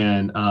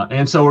 And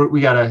so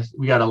we got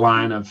a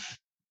line of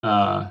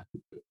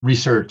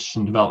research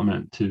and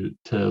development to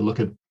look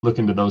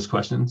into those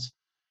questions.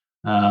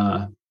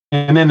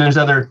 And then there's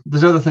other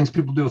things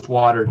people do with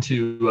water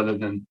too, other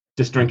than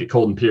just drink it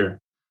cold and pure.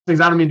 Things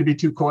I don't mean to be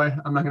too coy.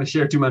 I'm not going to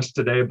share too much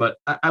today, but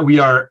we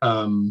are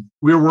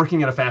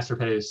working at a faster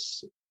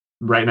pace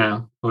right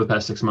now over the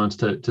past 6 months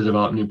to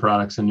develop new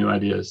products and new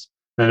ideas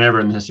than ever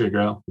in the history of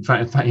Grail.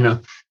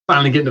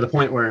 Finally getting to the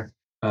point where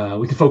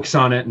we can focus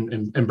on it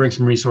and bring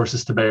some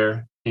resources to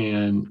bear,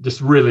 and just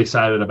really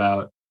excited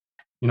about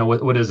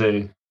what is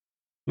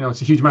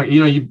it's a huge market.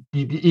 You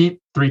eat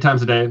 3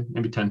 times a day,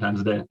 maybe 10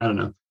 times a day. I don't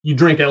know. You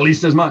drink at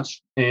least as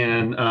much,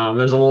 and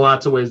there's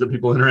lots of ways that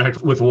people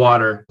interact with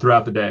water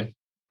throughout the day.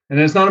 And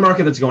it's not a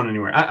market that's going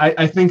anywhere.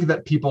 I think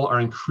that people are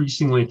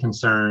increasingly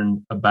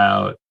concerned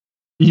about,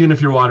 even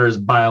if your water is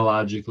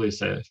biologically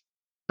safe,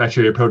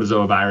 bacteria,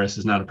 protozoa, virus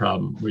is not a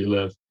problem where you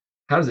live.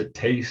 How does it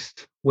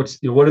taste? What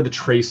are the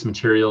trace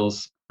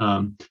materials?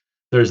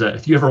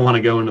 If you ever want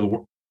to go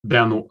into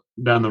down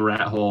the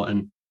rat hole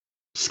and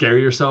scare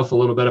yourself a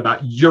little bit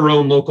about your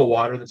own local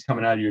water that's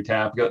coming out of your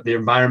tap, go the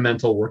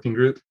Environmental Working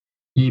Group,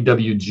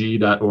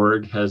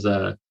 EWG.org, has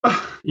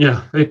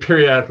they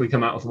periodically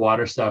come out with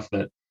water stuff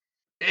that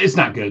it's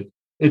not good.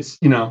 It's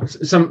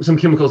some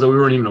chemicals that we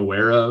weren't even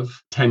aware of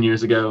 10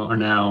 years ago are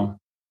now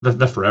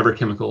the forever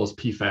chemicals,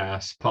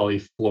 PFAS,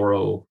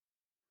 polyfluoro,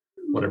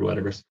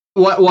 whatever.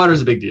 Water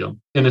is a big deal,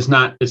 and it's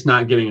not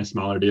getting a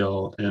smaller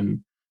deal.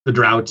 And the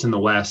droughts in the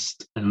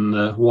West and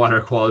the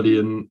water quality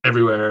and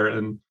everywhere.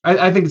 And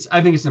I think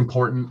it's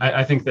important.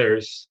 I think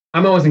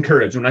I'm always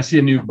encouraged when I see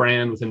a new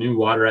brand with a new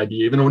water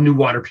idea, even a new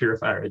water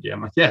purifier idea.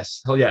 I'm like,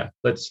 yes, hell yeah.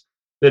 Let's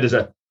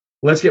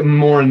get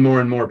more and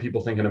more and more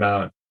people thinking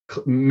about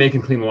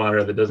making clean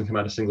water that doesn't come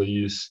out of single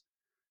use,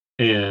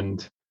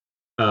 and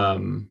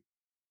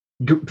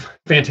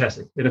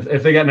fantastic. And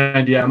if they got an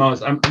idea,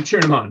 I'm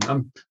cheering them on.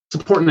 I'm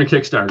supporting their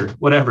Kickstarter,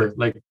 whatever.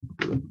 Like,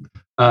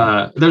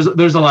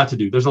 there's a lot to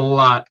do. There's a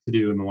lot to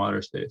do in the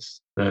water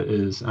space. That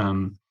is,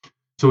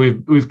 so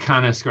we've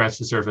kind of scratched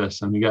the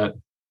surface, and we got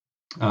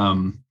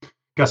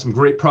some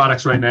great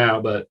products right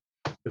now, but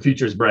the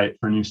future is bright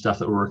for new stuff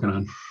that we're working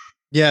on.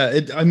 Yeah,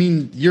 I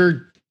mean,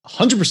 you're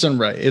 100%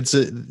 right. It's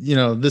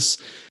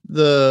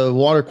the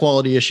water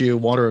quality issue,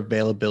 water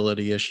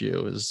availability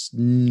issue is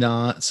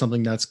not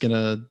something that's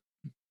gonna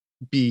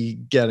be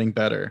getting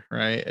better,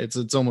 right?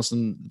 It's almost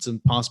it's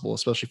impossible,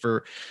 especially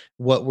for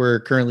what we're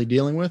currently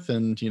dealing with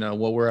and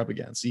what we're up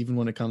against. Even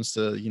when it comes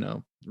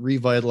to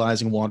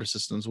revitalizing water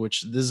systems,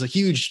 which this is a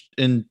huge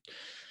and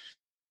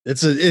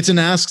it's an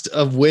ask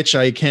of which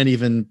I can't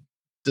even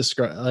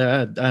describe.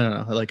 I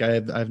don't know. Like I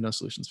have no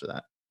solutions for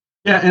that.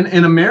 Yeah,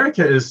 and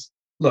America is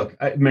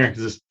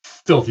America's this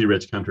filthy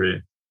rich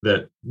country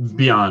that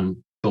beyond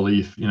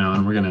belief,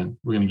 and we're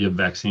gonna give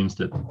vaccines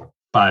to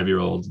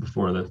 5-year-olds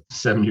before the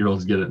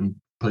 7-year-olds get it in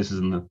places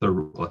in the third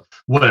world.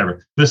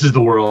 Whatever. This is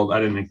the world. I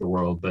didn't make the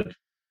world, but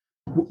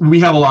we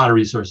have a lot of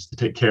resources to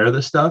take care of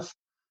this stuff.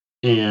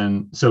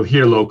 And so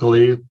here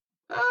locally,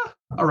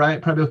 all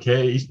right, probably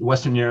okay.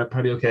 Western Europe,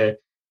 probably okay.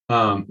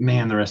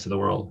 Man, the rest of the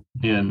world,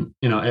 and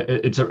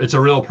it's a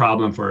real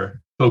problem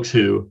for folks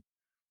who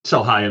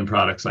sell high-end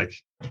products like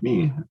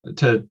me.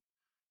 To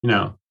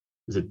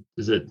is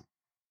it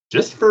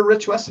just for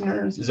rich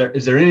Westerners?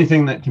 Is there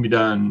anything that can be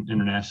done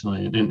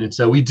internationally? And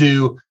so we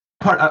do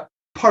part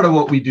of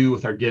what we do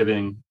with our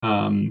giving.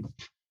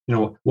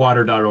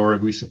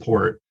 Water.org we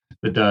support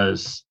that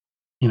does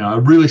a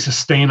really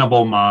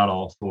sustainable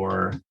model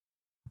for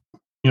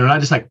not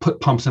just like put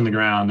pumps in the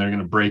ground, they're going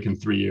to break in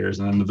 3 years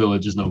and then the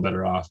village is no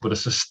better off, but a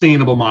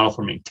sustainable model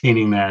for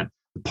maintaining that.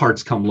 The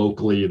parts come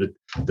locally.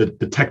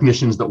 The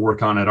technicians that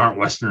work on it aren't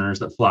Westerners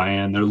that fly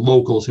in. They're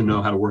locals who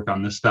know how to work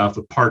on this stuff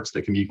with parts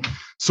that can be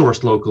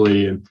sourced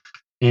locally.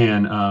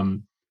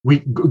 And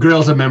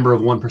Grail's a member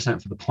of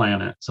 1% for the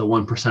Planet. So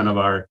 1% of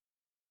our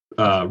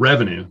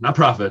revenue, not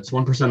profits,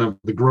 1% of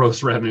the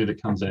gross revenue that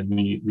comes in,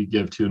 we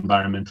give to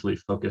environmentally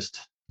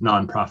focused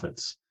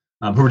nonprofits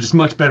who are just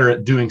much better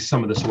at doing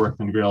some of this work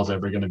than Grail's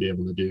ever going to be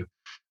able to do.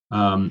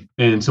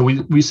 And so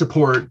we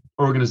support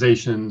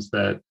organizations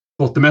that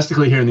both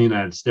domestically here in the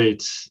United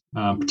States,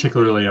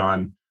 particularly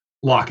on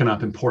locking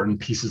up important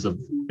pieces of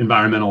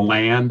environmental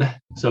land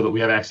so that we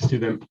have access to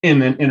them,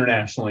 and then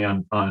internationally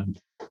on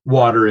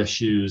water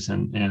issues.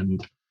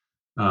 And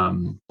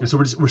so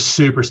we're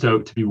super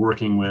stoked to be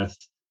working with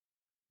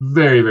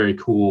very, very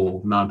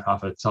cool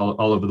nonprofits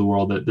all over the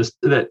world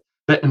that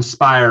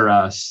inspire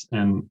us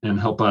and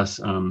help us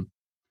help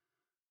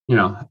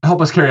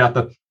us carry out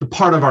the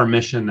part of our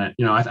mission that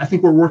I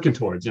think we're working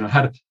towards.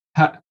 How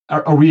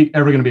are we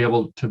ever going to be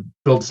able to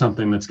build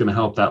something that's going to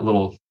help that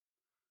little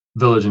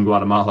village in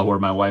Guatemala where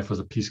my wife was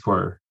a Peace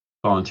Corps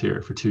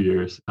volunteer for 2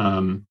 years?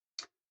 I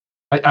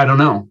don't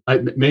know.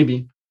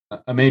 Maybe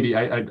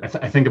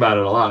I think about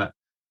it a lot.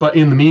 But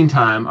in the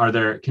meantime,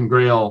 can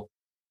Grail,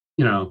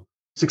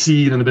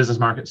 succeed in the business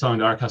market selling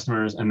to our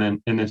customers, and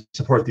then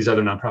support these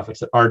other nonprofits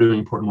that are doing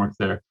important work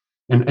there?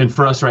 And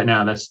for us right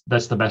now,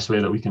 that's the best way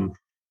that we can,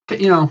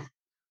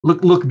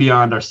 look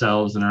beyond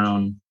ourselves and our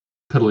own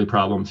piddly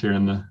problems here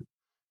in the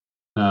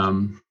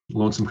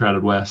lonesome,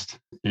 crowded West.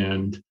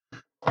 And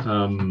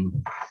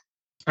and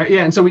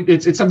so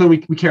it's something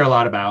we care a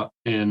lot about,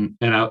 and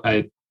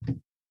I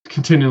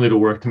continually to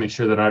work to make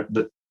sure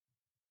that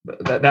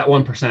that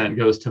 1%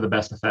 goes to the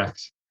best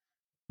effects,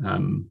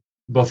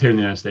 both here in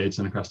the United States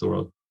and across the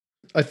world.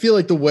 I feel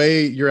like the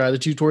way your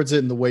attitude towards it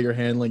and the way you're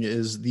handling it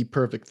is the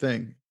perfect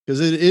thing, because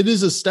it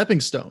is a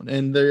stepping stone,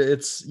 and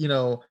it's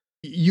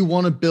you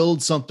want to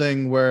build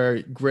something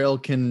where Grail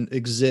can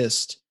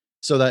exist,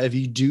 so that if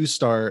you do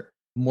start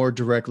more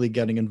directly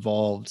getting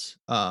involved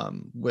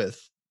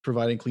with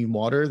providing clean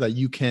water, that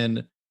you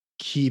can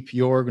keep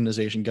your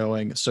organization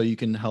going, so you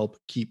can help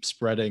keep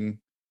spreading,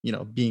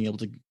 being able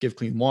to give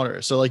clean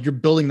water. So like you're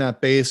building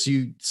that base.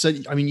 You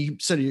said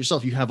it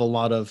yourself, you have a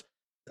lot of,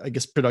 I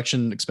guess,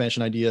 production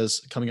expansion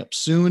ideas coming up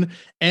soon,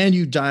 and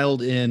you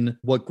dialed in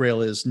what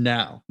Grail is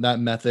now, that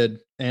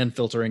method and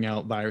filtering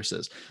out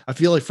viruses. I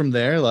feel like from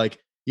there, like,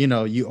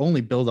 you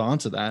only build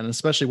onto that. And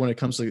especially when it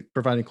comes to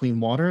providing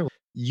clean water,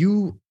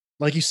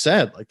 like you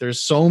said, like there's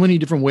so many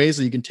different ways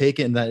that you can take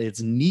it, and that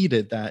it's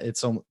needed, that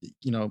it's,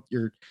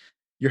 you're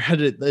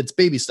headed, it's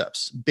baby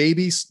steps,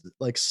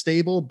 like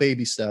stable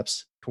baby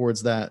steps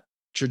towards that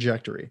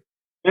trajectory.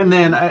 And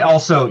then I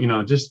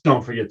also, just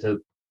don't forget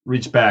to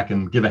reach back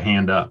and give a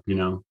hand up,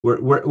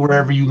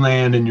 wherever you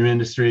land in your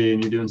industry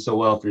and you're doing so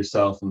well for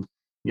yourself and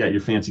you got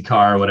your fancy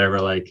car or whatever,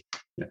 like,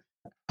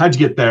 how'd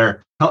you get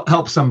there?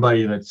 Help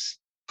somebody that's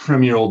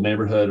from your old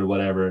neighborhood or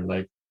whatever,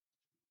 like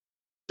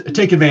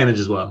take advantage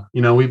as well.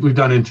 We've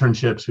done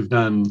internships,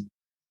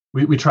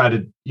 we try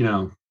to,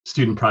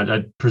 student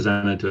project. I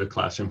presented to a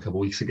classroom a couple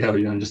of weeks ago,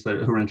 just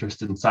who are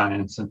interested in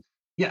science. And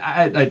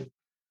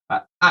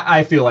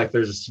I feel like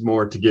there's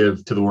more to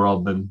give to the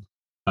world than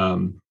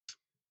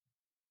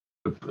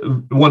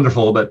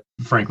wonderful, but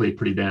frankly,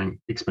 pretty dang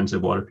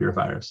expensive water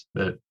purifiers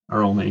that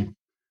are only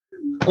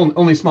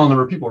small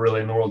number of people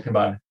really in the world can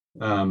buy.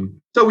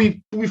 So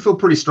we feel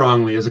pretty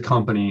strongly as a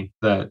company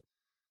that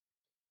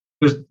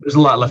there's a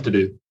lot left to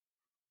do.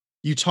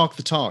 You talk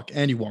the talk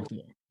and you walk the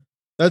walk.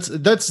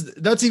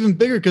 That's even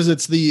bigger because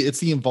it's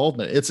the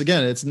involvement.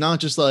 It's not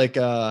just like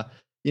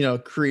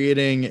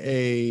creating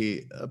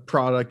a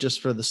product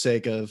just for the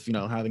sake of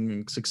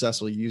having a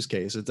successful use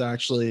case. It's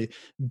actually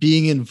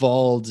being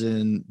involved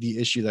in the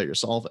issue that you're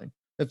solving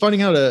and finding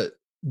how to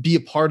be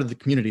a part of the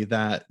community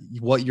that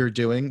what you're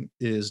doing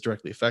is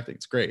directly affecting.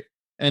 It's great.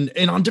 And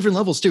on different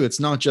levels too. It's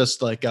not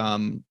just like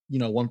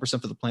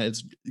 1% for the planet.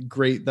 It's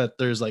great that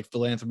there's like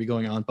philanthropy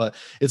going on, but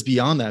it's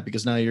beyond that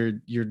because now you're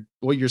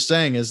what you're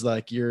saying is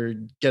like you're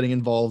getting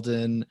involved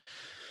in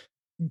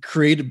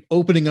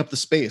opening up the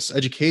space,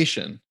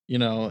 education.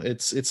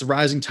 It's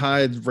rising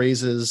tide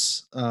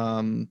raises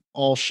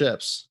all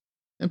ships.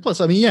 And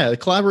plus, I mean, yeah,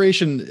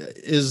 collaboration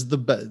is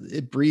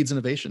it breeds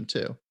innovation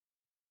too.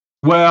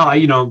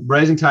 Well,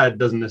 rising tide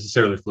doesn't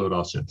necessarily float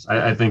all ships.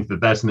 I think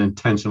that's an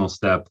intentional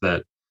step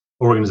that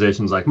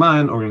organizations like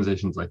mine,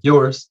 organizations like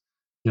yours,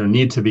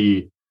 need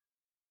to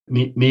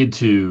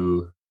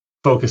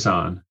focus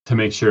on to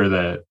make sure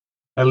that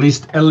at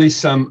least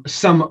some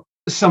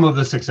of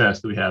the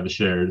success that we have is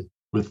shared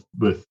with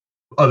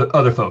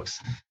other folks.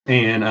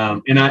 And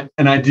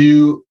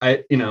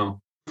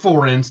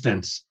for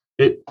instance,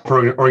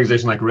 for an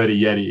organization like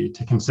Ready Yeti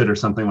to consider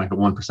something like a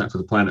 1% for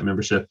the Planet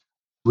membership,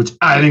 which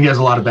I think has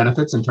a lot of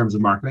benefits in terms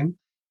of marketing,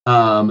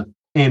 and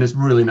it's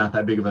really not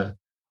that big of a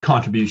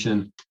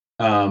contribution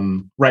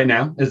right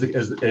now,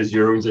 as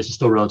your organization is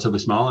still relatively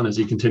small, and as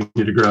you continue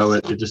to grow,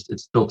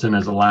 it's built in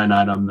as a line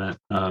item that.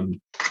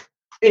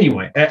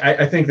 Anyway,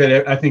 I think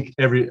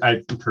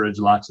I encourage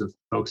lots of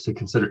folks to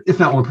consider, if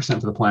not 1%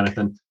 for the planet,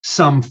 then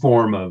some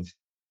form of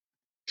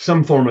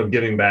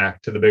giving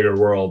back to the bigger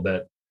world.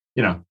 That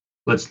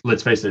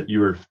let's face it,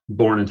 you were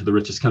born into the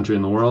richest country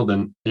in the world,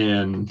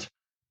 and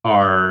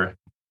are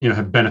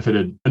have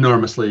benefited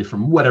enormously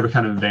from whatever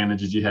kind of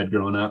advantages you had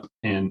growing up,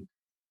 and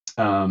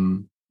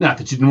not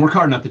that you didn't work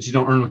hard, not that you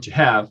don't earn what you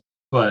have,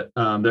 but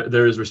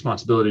there is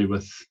responsibility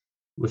with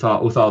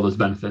all those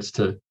benefits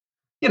to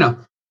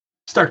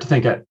start to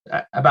think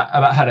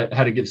about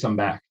how to give some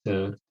back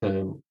to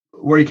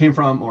where you came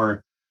from,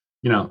 or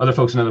other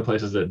folks in other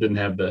places that didn't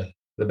have the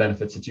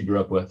benefits that you grew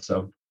up with.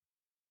 So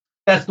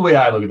that's the way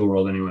I look at the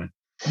world anyway.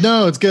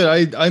 No, it's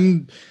good.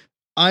 I'm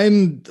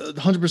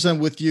 100%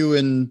 with you,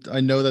 and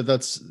I know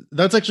that's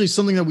actually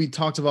something that we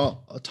talked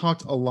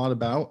a lot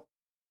about,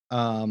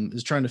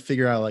 is trying to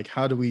figure out like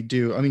how do we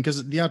do. I mean,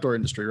 because the outdoor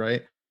industry,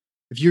 right?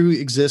 If you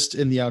exist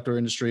in the outdoor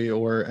industry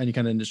or any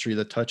kind of industry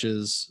that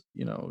touches,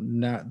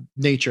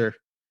 nature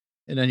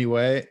in any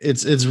way,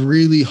 it's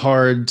really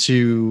hard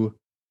to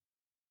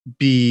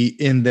be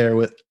in there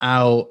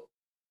without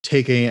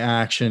taking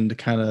action to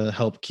kind of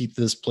help keep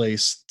this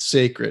place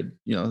sacred,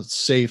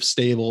 safe,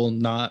 stable,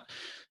 not,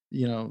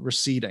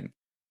 receding.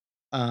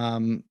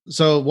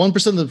 So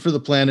 1% for the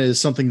planet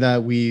is something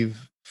that we've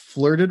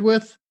flirted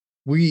with.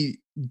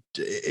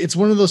 It's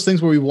one of those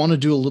things where we want to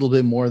do a little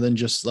bit more than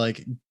just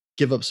like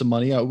give up some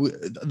money.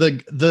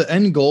 The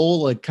end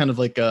goal, like kind of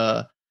like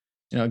getting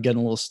a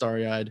little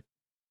starry-eyed.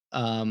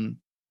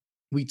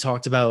 We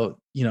talked about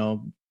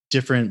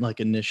different like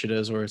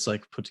initiatives where it's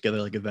like put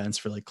together like events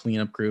for like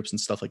cleanup groups and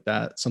stuff like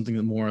that. Something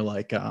that more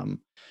like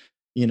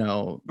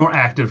more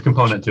active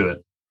component to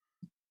it.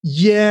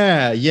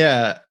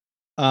 Yeah.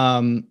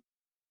 I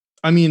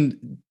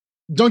mean,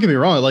 don't get me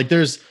wrong. Like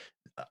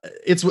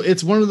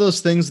it's one of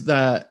those things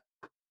that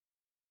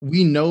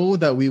we know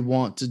that we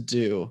want to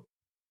do.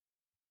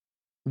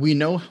 We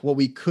know what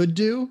we could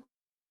do,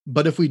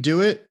 but if we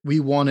do it, we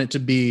want it to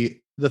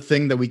be the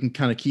thing that we can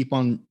kind of keep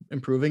on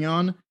improving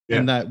on,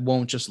 and that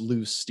won't just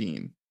lose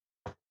steam.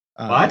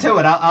 Well, I tell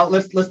you what,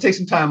 let's take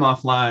some time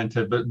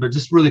offline but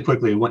just really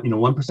quickly,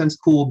 1% is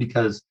cool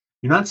because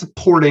you're not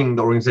supporting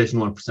the organization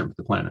 1% for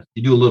the planet.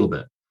 You do a little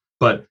bit,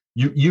 but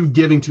you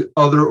giving to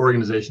other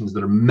organizations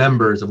that are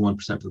members of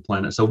 1% for the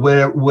planet. So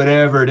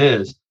whatever it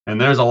is,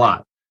 and there's a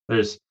lot.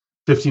 There's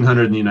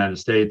 1,500 in the United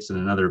States and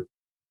another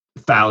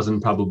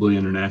 1,000 probably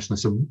internationally.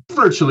 So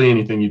virtually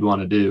anything you'd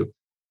want to do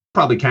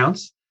probably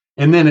counts.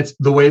 And then it's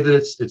the way that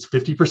it's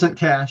 50%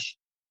 cash,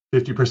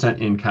 50%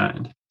 in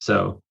kind.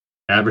 So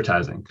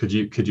advertising, could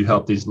you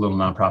help these little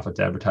nonprofits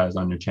advertise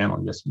on your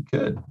channel? Yes, you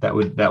could. That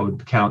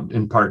would count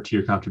in part to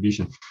your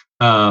contribution.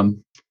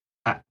 I'm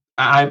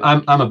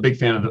a big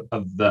fan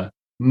of the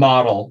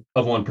model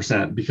of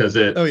 1% because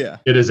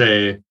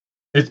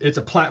it's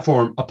a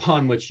platform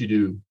upon which you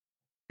do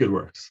good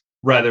works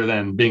rather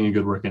than being a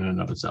good work in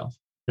and of itself,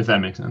 if that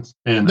makes sense.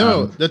 And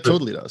that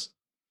totally does.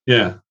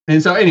 Yeah.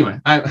 And so anyway,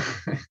 I'm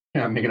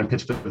making a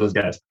pitch for those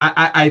guys.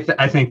 I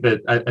think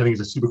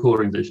it's a super cool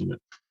organization that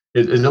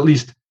is at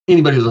least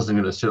anybody who's listening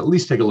to this should at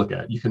least take a look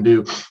at. You can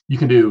do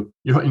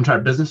your entire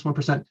business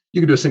 1%.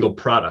 You can do a single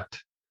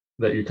product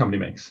that your company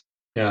makes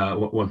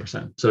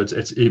 1%. So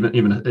it's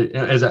even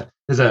as a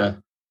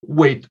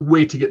wait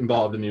to get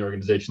involved in the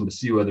organization to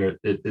see whether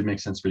it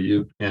makes sense for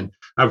you. And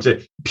I would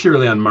say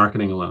purely on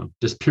marketing alone,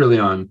 just purely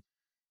on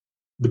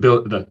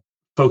the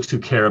folks who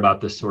care about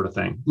this sort of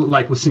thing,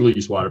 like with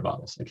single-use water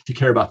bottles. Like if you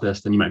care about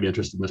this, then you might be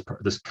interested in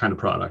this kind of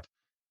product.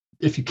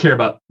 If you care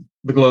about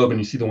the globe and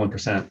you see the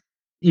 1%,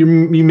 you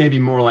may be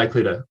more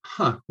likely to,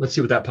 let's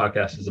see what that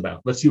podcast is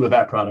about. Let's see what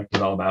that product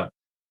is all about.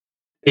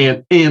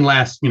 And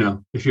last,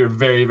 if you're a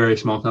very, very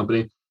small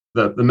company,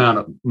 the amount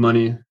of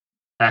money,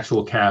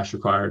 actual cash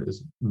required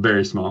is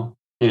very small.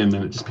 And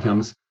then it just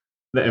becomes,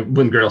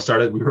 when Grail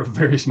started, we were a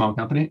very small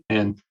company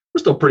and we're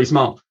still pretty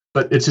small,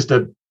 but it's just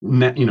a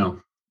net,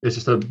 it's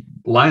just a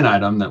line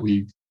item that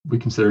we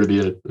consider to be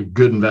a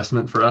good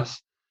investment for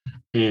us.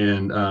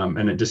 And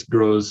it just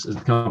grows as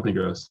the company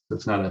grows.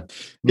 It's not a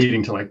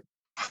needing to like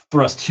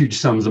thrust huge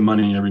sums of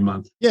money every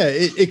month. Yeah,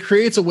 it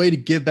creates a way to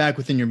give back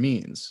within your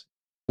means,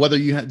 whether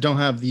you don't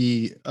have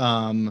the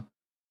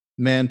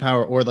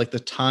manpower or like the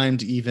time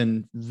to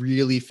even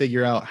really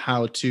figure out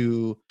how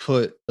to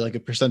put like a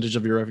percentage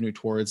of your revenue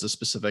towards a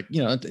specific,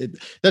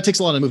 that takes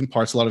a lot of moving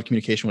parts, a lot of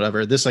communication,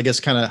 whatever. This, I guess,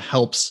 kind of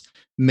helps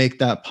make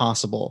that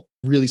possible.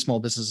 Really small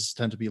businesses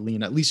tend to be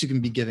lean. At least you can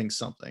be giving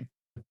something.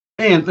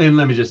 And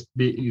let me just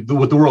be,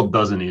 what the world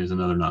doesn't need is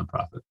another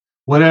nonprofit.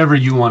 Whatever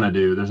you want to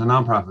do, there's a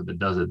nonprofit that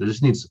does it. They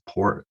just need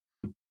support.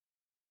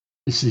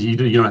 You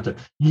don't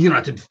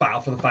have to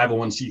file for the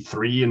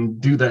 501c3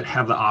 and do that,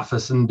 have the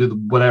office and do the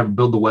whatever,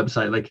 build the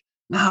website. Like,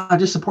 no,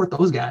 just support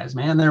those guys,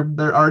 man.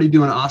 They're already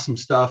doing awesome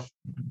stuff,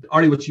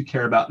 already what you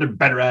care about. They're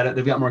better at it.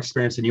 They've got more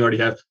experience than you already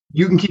have.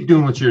 You can keep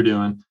doing what you're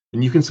doing,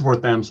 and you can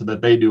support them so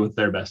that they do what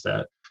they're best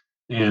at.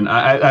 And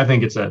I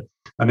think it's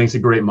a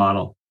great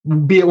model,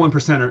 be it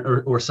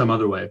 1% or some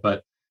other way,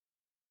 but.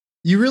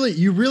 You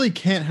really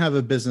can't have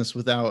a business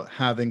without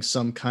having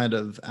some kind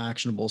of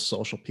actionable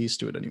social piece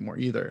to it anymore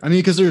either. I mean,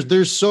 because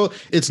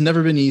it's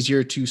never been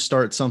easier to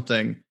start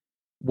something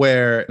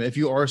where if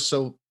you are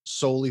so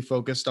solely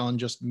focused on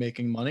just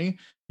making money,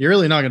 you're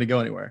really not going to go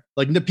anywhere.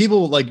 Like the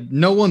people, like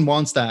no one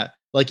wants that.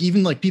 Like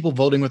even like people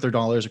voting with their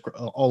dollars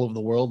all over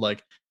the world,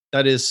 like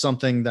that is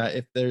something that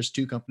if there's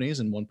two companies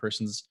and one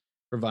person's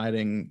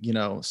providing,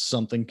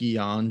 something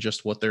beyond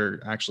just what they're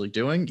actually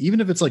doing,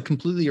 even if it's like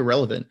completely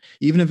irrelevant,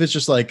 even if it's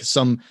just like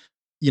some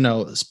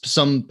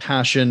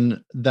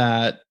passion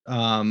that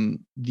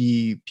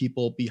the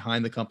people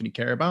behind the company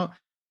care about,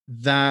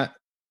 that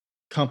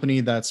company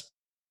that's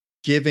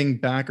giving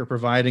back or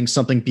providing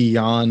something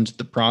beyond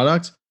the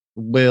product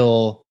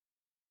will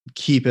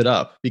keep it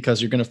up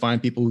because you're going to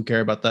find people who care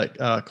about that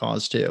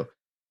cause too.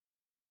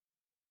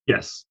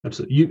 Yes,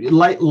 absolutely. You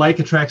like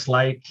attracts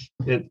like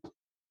it.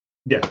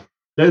 Yeah.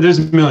 There's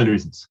a million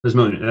reasons.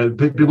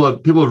 People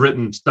have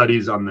written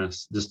studies on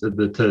this just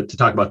to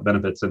talk about the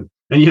benefits. And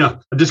I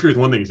disagree with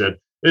one thing you said.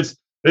 It's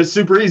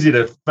super easy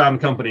to found a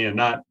company and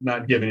not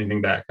give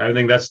anything back. I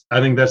think that's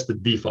the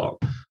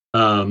default.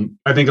 I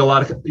think a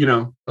lot of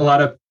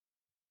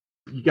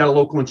you got a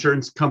local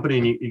insurance company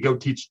and you go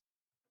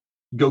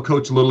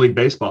coach Little League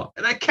baseball,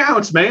 and that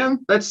counts,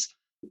 man. That's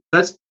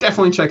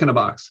definitely checking a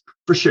box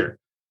for sure.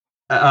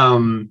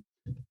 So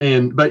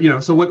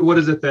what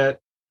is it that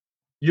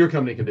your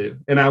company can do?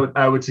 And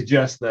I would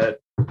suggest that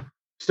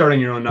starting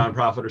your own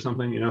nonprofit or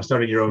something,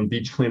 starting your own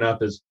beach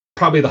cleanup is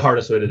probably the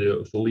hardest way to do it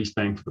with the least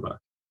bang for the buck.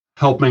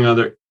 Helping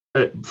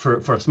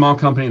for a small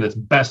company that's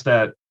best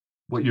at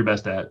what you're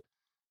best at,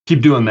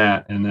 keep doing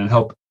that, and then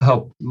help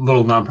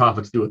little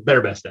nonprofits do what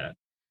they're best at,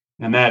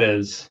 and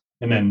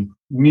then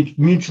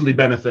mutually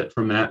benefit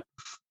from that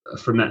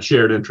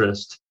shared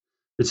interest.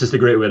 It's just a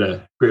great way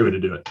to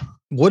do it.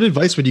 What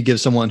advice would you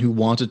give someone who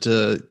wanted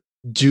to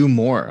do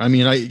more? I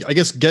mean, I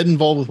guess get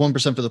involved with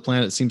 1% for the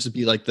planet seems to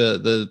be like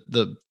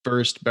the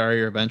first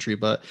barrier of entry,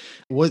 but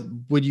what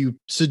would you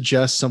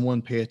suggest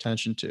someone pay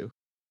attention to?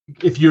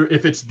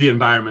 If it's the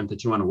environment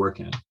that you want to work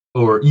in,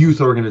 or youth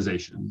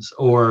organizations,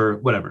 or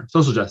whatever,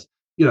 social justice,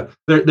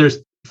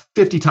 there's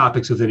 50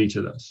 topics within each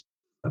of those.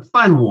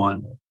 Find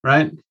one,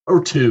 right,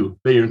 or two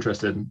that you're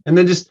interested in, and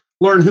then just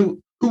learn who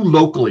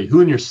locally,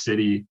 who in your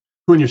city,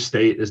 who in your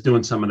state is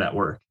doing some of that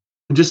work.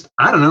 And just,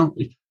 I don't know,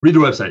 read the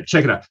website,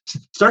 check it out.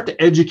 Start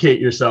to educate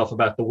yourself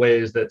about the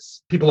ways that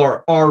people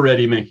are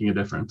already making a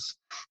difference.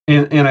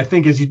 And I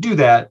think as you do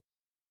that,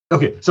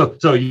 okay,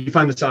 so you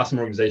find this awesome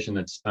organization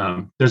that's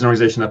there's an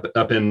organization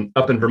up in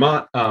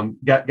Vermont,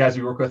 guys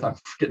we work with, I'm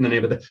forgetting the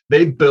name of it.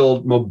 They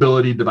build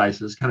mobility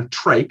devices, kind of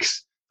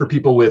trachs for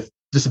people with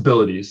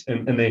disabilities,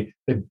 and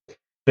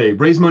they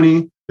raise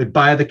money, they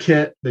buy the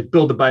kit, they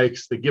build the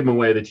bikes, they give them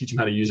away, they teach them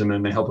how to use them,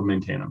 and they help them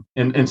maintain them.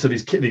 And so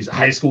these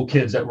high school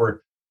kids that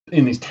were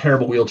in these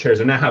terrible wheelchairs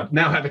and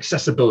now have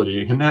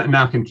accessibility and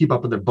now can keep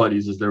up with their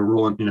buddies as they're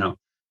rolling,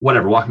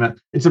 whatever, walking out.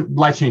 It's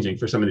life-changing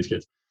for some of these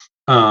kids,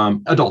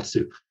 adults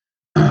too.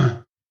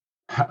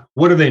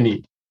 What do they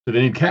need? Do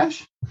they need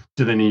cash?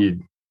 Do they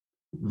need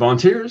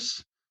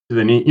volunteers? Do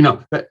they need,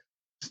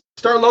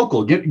 start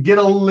local, get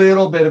a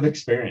little bit of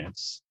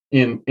experience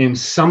in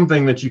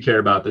something that you care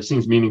about that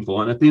seems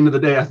meaningful. And at the end of the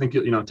day, I think,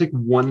 take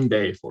one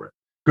day for it.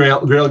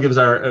 Grail gives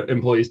our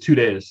employees 2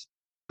 days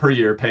per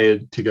year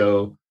paid to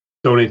go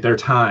donate their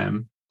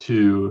time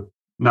to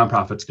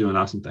nonprofits doing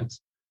awesome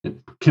things. It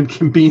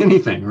can be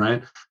anything,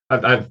 right?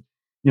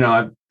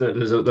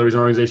 There's an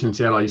organization in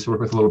Seattle I used to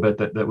work with a little bit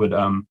that would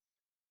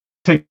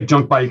take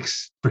junk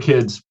bikes for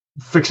kids,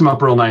 fix them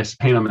up real nice,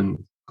 paint them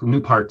in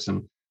new parts,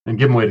 and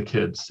give them away to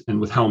kids, and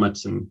with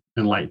helmets and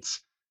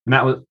lights. And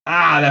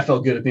that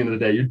felt good at the end of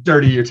the day. You're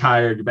dirty, you're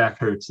tired, your back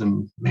hurts,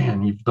 and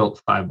man, you've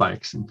built 5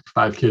 bikes, and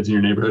 5 kids in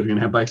your neighborhood are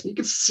gonna have bikes. You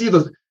can see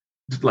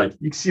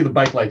the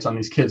bike lights on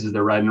these kids as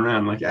they're riding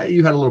around. Like, yeah,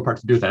 you had a little part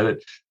to do with that.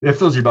 It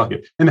fills your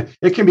bucket, and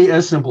it can be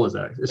as simple as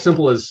that. As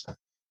simple as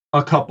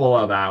a couple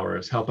of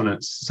hours helping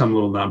at some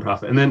little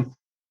nonprofit, and then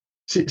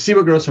see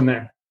what grows from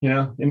there.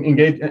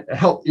 Engage,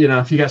 help.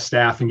 If you got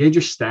staff, engage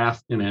your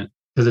staff in it,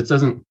 because it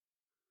doesn't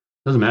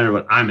matter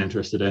what I'm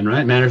interested in,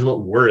 right? It matters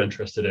what we're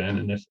interested in.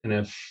 And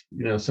if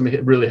somebody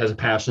really has a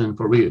passion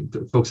for, we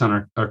folks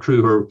on our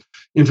crew who are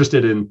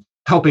interested in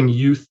helping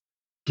youth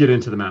get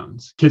into the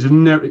mountains. Kids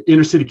who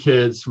inner city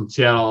kids from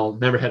Seattle,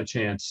 never had a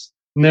chance,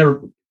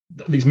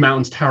 these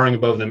mountains towering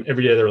above them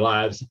every day of their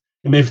lives.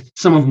 And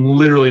some of them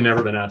literally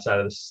never been outside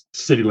of the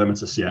city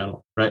limits of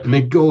Seattle, right? And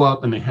they go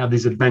up and they have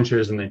these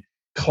adventures, and they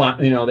climb,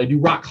 they do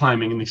rock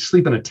climbing, and they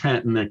sleep in a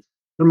tent, and their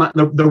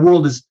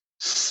world is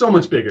so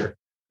much bigger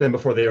than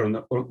before they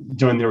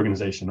joined the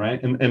organization,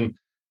 right? And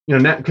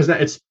because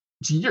it's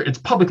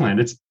public land,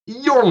 it's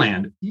your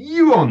land,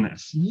 you own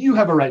this, you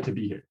have a right to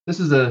be here. This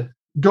is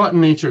go out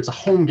in nature. It's a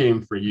home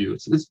game for you.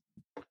 It's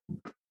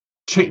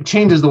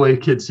changes the way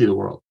kids see the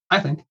world, I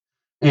think.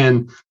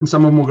 And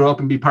some of them will grow up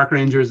and be park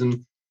rangers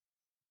and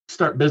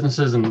start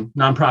businesses and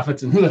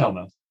nonprofits, and who the hell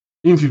knows?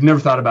 Even if you've never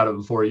thought about it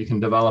before, you can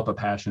develop a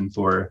passion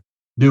for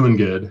doing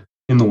good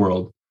in the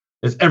world,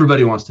 as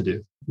everybody wants to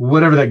do,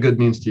 whatever that good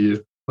means to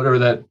you, whatever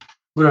that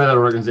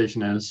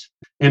organization is.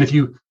 And if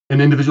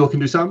an individual can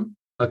do some,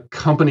 a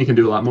company can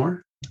do a lot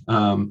more.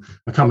 A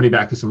company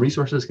backed with some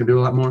resources can do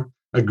a lot more.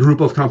 A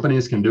group of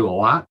companies can do a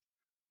lot.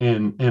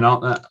 And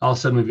all of a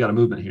sudden we've got a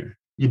movement here.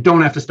 You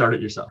don't have to start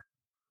it yourself.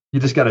 You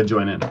just got to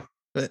join in.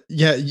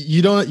 Yeah,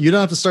 you don't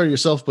have to start it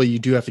yourself, but you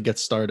do have to get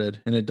started,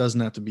 and it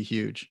doesn't have to be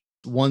huge.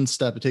 One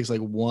step, it takes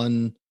like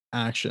one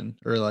action,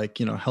 or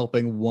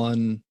helping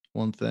one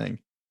thing.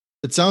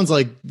 It sounds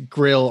like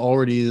Grail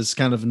already is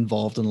kind of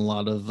involved in a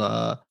lot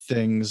of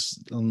things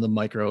on the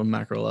micro and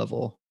macro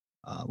level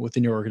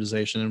within your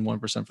organization, and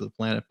 1% for the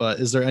planet. But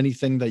is there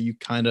anything that you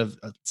kind of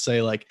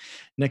say, like,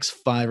 next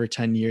 5 or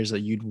 10 years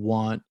that you'd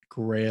want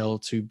Grail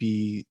to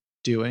be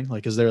doing?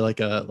 Like, is there like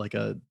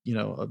a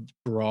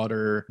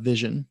broader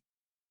vision?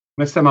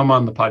 Next time I'm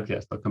on the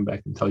podcast, I'll come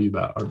back and tell you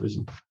about our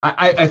vision.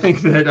 I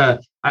think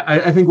that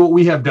I think what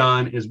we have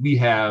done is we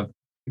have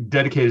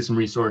dedicated some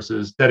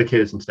resources,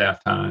 dedicated some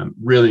staff time,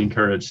 really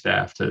encourage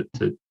staff to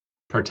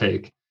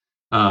partake.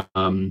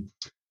 And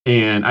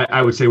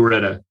I would say we're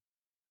at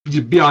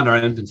beyond our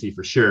infancy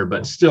for sure,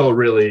 but still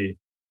really,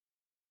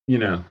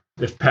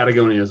 if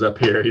Patagonia is up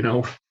here,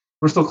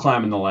 we're still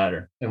climbing the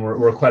ladder, and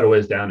we're quite a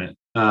ways down it.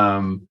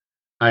 I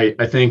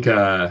think,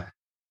 I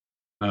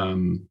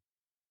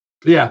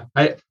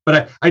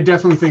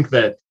definitely think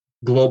that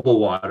global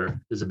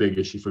water is a big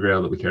issue for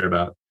Grail that we care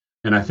about.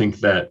 And I think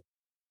that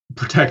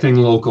protecting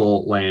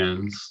local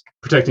lands,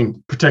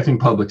 protecting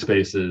public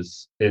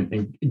spaces,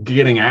 and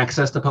getting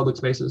access to public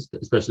spaces,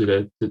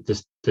 especially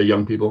to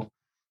young people,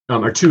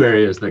 are 2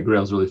 areas that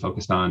Grail's really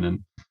focused on,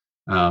 and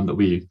that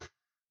we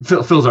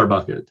fills our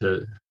bucket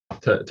to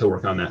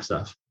work on that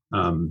stuff.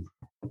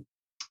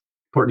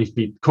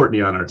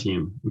 Courtney on our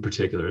team in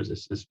particular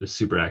is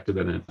super active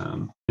in it,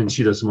 and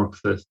she does some work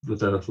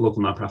with a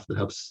local nonprofit that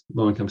helps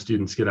low-income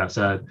students get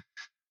outside.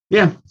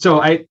 Yeah,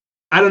 so I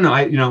don't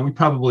know. We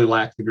probably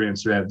lack the grand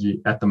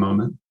strategy at the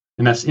moment,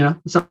 and that's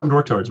it's something to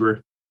work towards.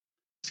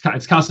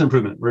 It's constant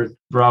improvement. We're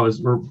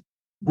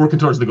working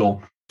towards the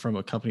goal. From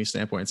a company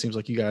standpoint, it seems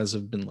like you guys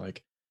have been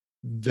like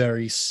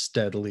very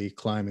steadily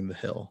climbing the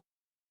hill,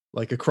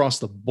 like across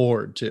the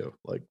board too.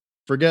 Like,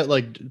 forget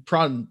like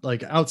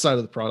outside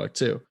of the product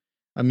too.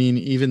 I mean,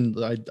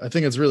 even I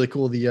think it's really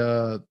cool,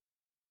 the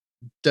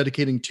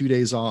dedicating 2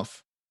 days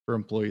off for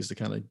employees to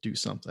kind of do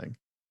something.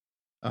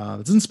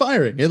 It's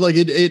inspiring. You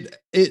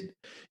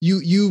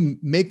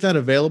make that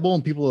available,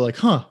 and people are like,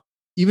 huh,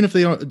 even if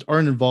they aren't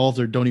involved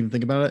or don't even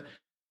think about it,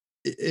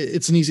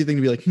 it's an easy thing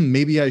to be like,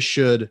 maybe I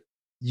should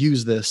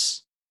use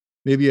this.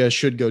 Maybe I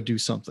should go do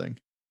something,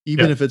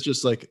 even if it's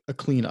just like a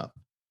cleanup,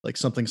 like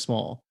something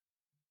small.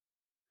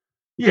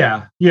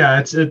 Yeah.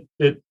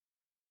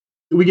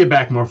 We get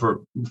back more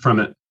from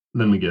it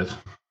than we give,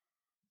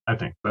 I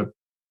think. But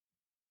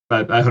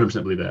I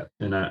 100% believe that,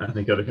 and I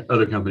think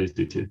other companies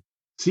do too.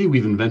 See,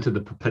 we've invented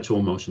the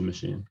perpetual motion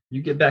machine.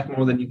 You get back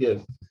more than you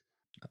give.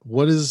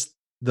 What is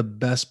the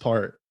best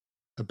part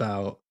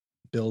about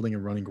building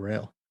and running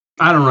Grail?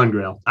 I don't run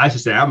Grail. I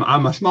should say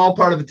I'm a small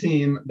part of the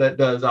team that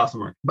does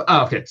awesome work. But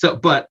okay,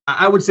 but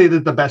I would say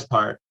that the best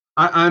part,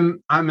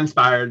 I'm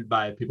inspired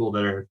by people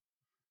that are.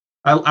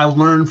 I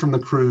learn from the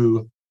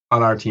crew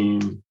on our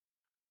team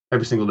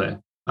every single day.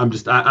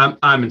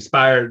 I'm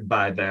inspired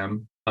by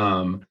them.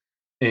 I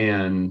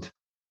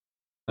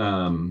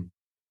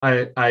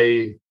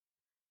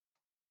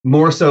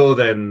more so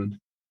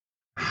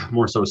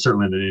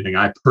certainly than anything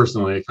I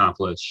personally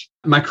accomplish.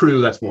 My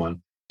crew, that's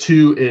one.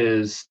 Two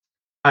is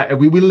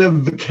we live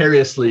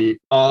vicariously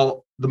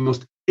all the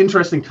most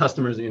interesting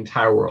customers in the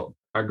entire world,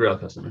 our Grail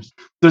customers.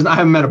 I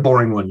haven't met a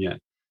boring one yet.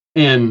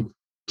 And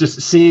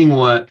just seeing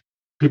what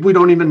people we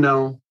don't even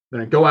know,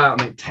 they go out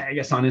and they tag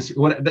us on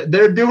Instagram.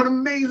 They're doing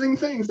amazing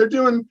things. They're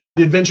doing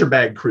the Adventure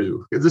Bag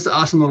Crew. It's this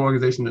awesome little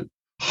organization that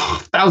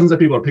thousands of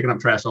people are picking up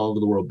trash all over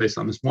the world based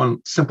on this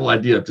one simple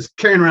idea of just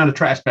carrying around a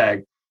trash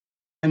bag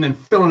and then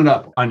filling it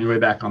up on your way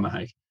back on the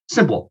hike.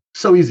 Simple,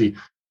 so easy.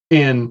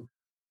 And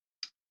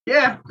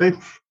yeah, they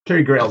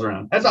carry Grails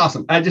around. That's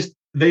awesome.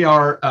 They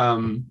are,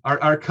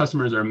 our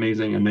customers are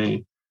amazing.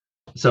 And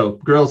so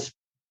Grails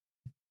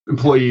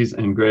employees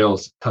and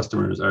Grails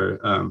customers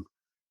are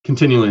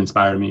continually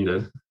inspire me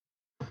to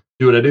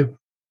do what I do.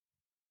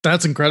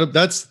 That's incredible.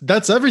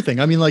 That's everything.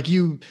 I mean, like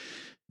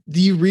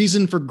the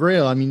reason for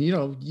Grail, I mean,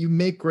 you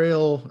make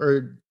Grail,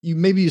 or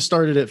maybe you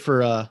started it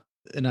for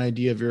an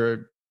idea of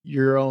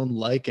your own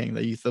liking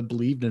that you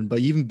believed in, but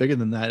even bigger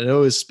than that, it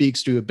always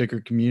speaks to a bigger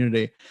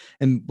community.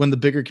 And when the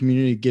bigger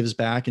community gives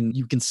back and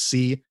you can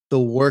see the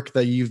work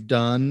that you've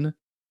done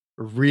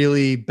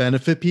really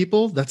benefit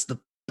people, that's the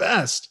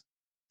best.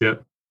 Yeah.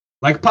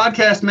 Like a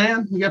podcast,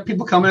 man. You got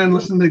people coming in,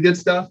 listening to the good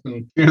stuff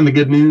and hearing the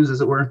good news,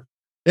 as it were.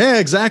 Yeah,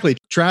 exactly.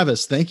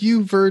 Travis, thank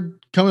you for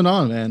coming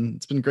on, man.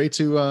 It's been great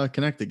to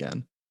connect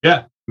again.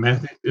 Yeah,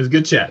 man. It was a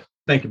good chat.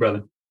 Thank you,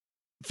 brother.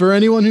 For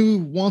anyone who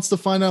wants to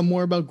find out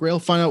more about Grail,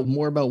 find out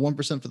more about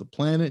 1% for the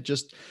planet,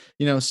 just,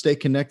 stay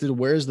connected,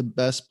 where's the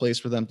best place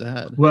for them to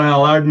head?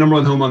 Well, our number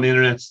one home on the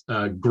internet's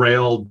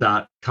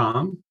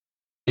grail.com.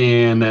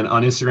 And then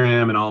on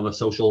Instagram and all the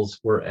socials,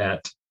 we're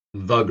at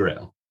The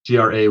Grail,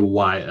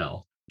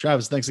 Grayl.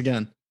 Travis, thanks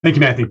again. Thank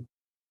you, Matthew.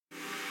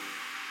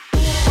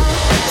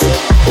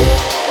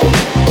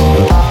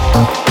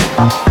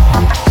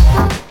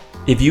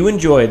 If you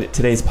enjoyed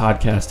today's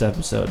podcast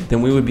episode,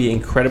 then we would be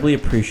incredibly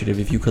appreciative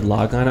if you could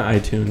log on to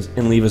iTunes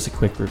and leave us a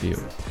quick review.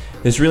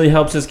 This really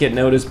helps us get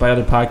noticed by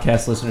other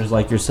podcast listeners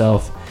like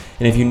yourself.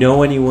 And if you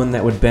know anyone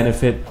that would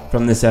benefit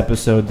from this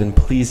episode, then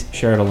please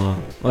share it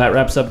along. Well, that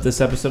wraps up this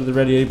episode of the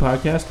Ready Eddie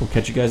Podcast. We'll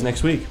catch you guys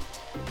next week.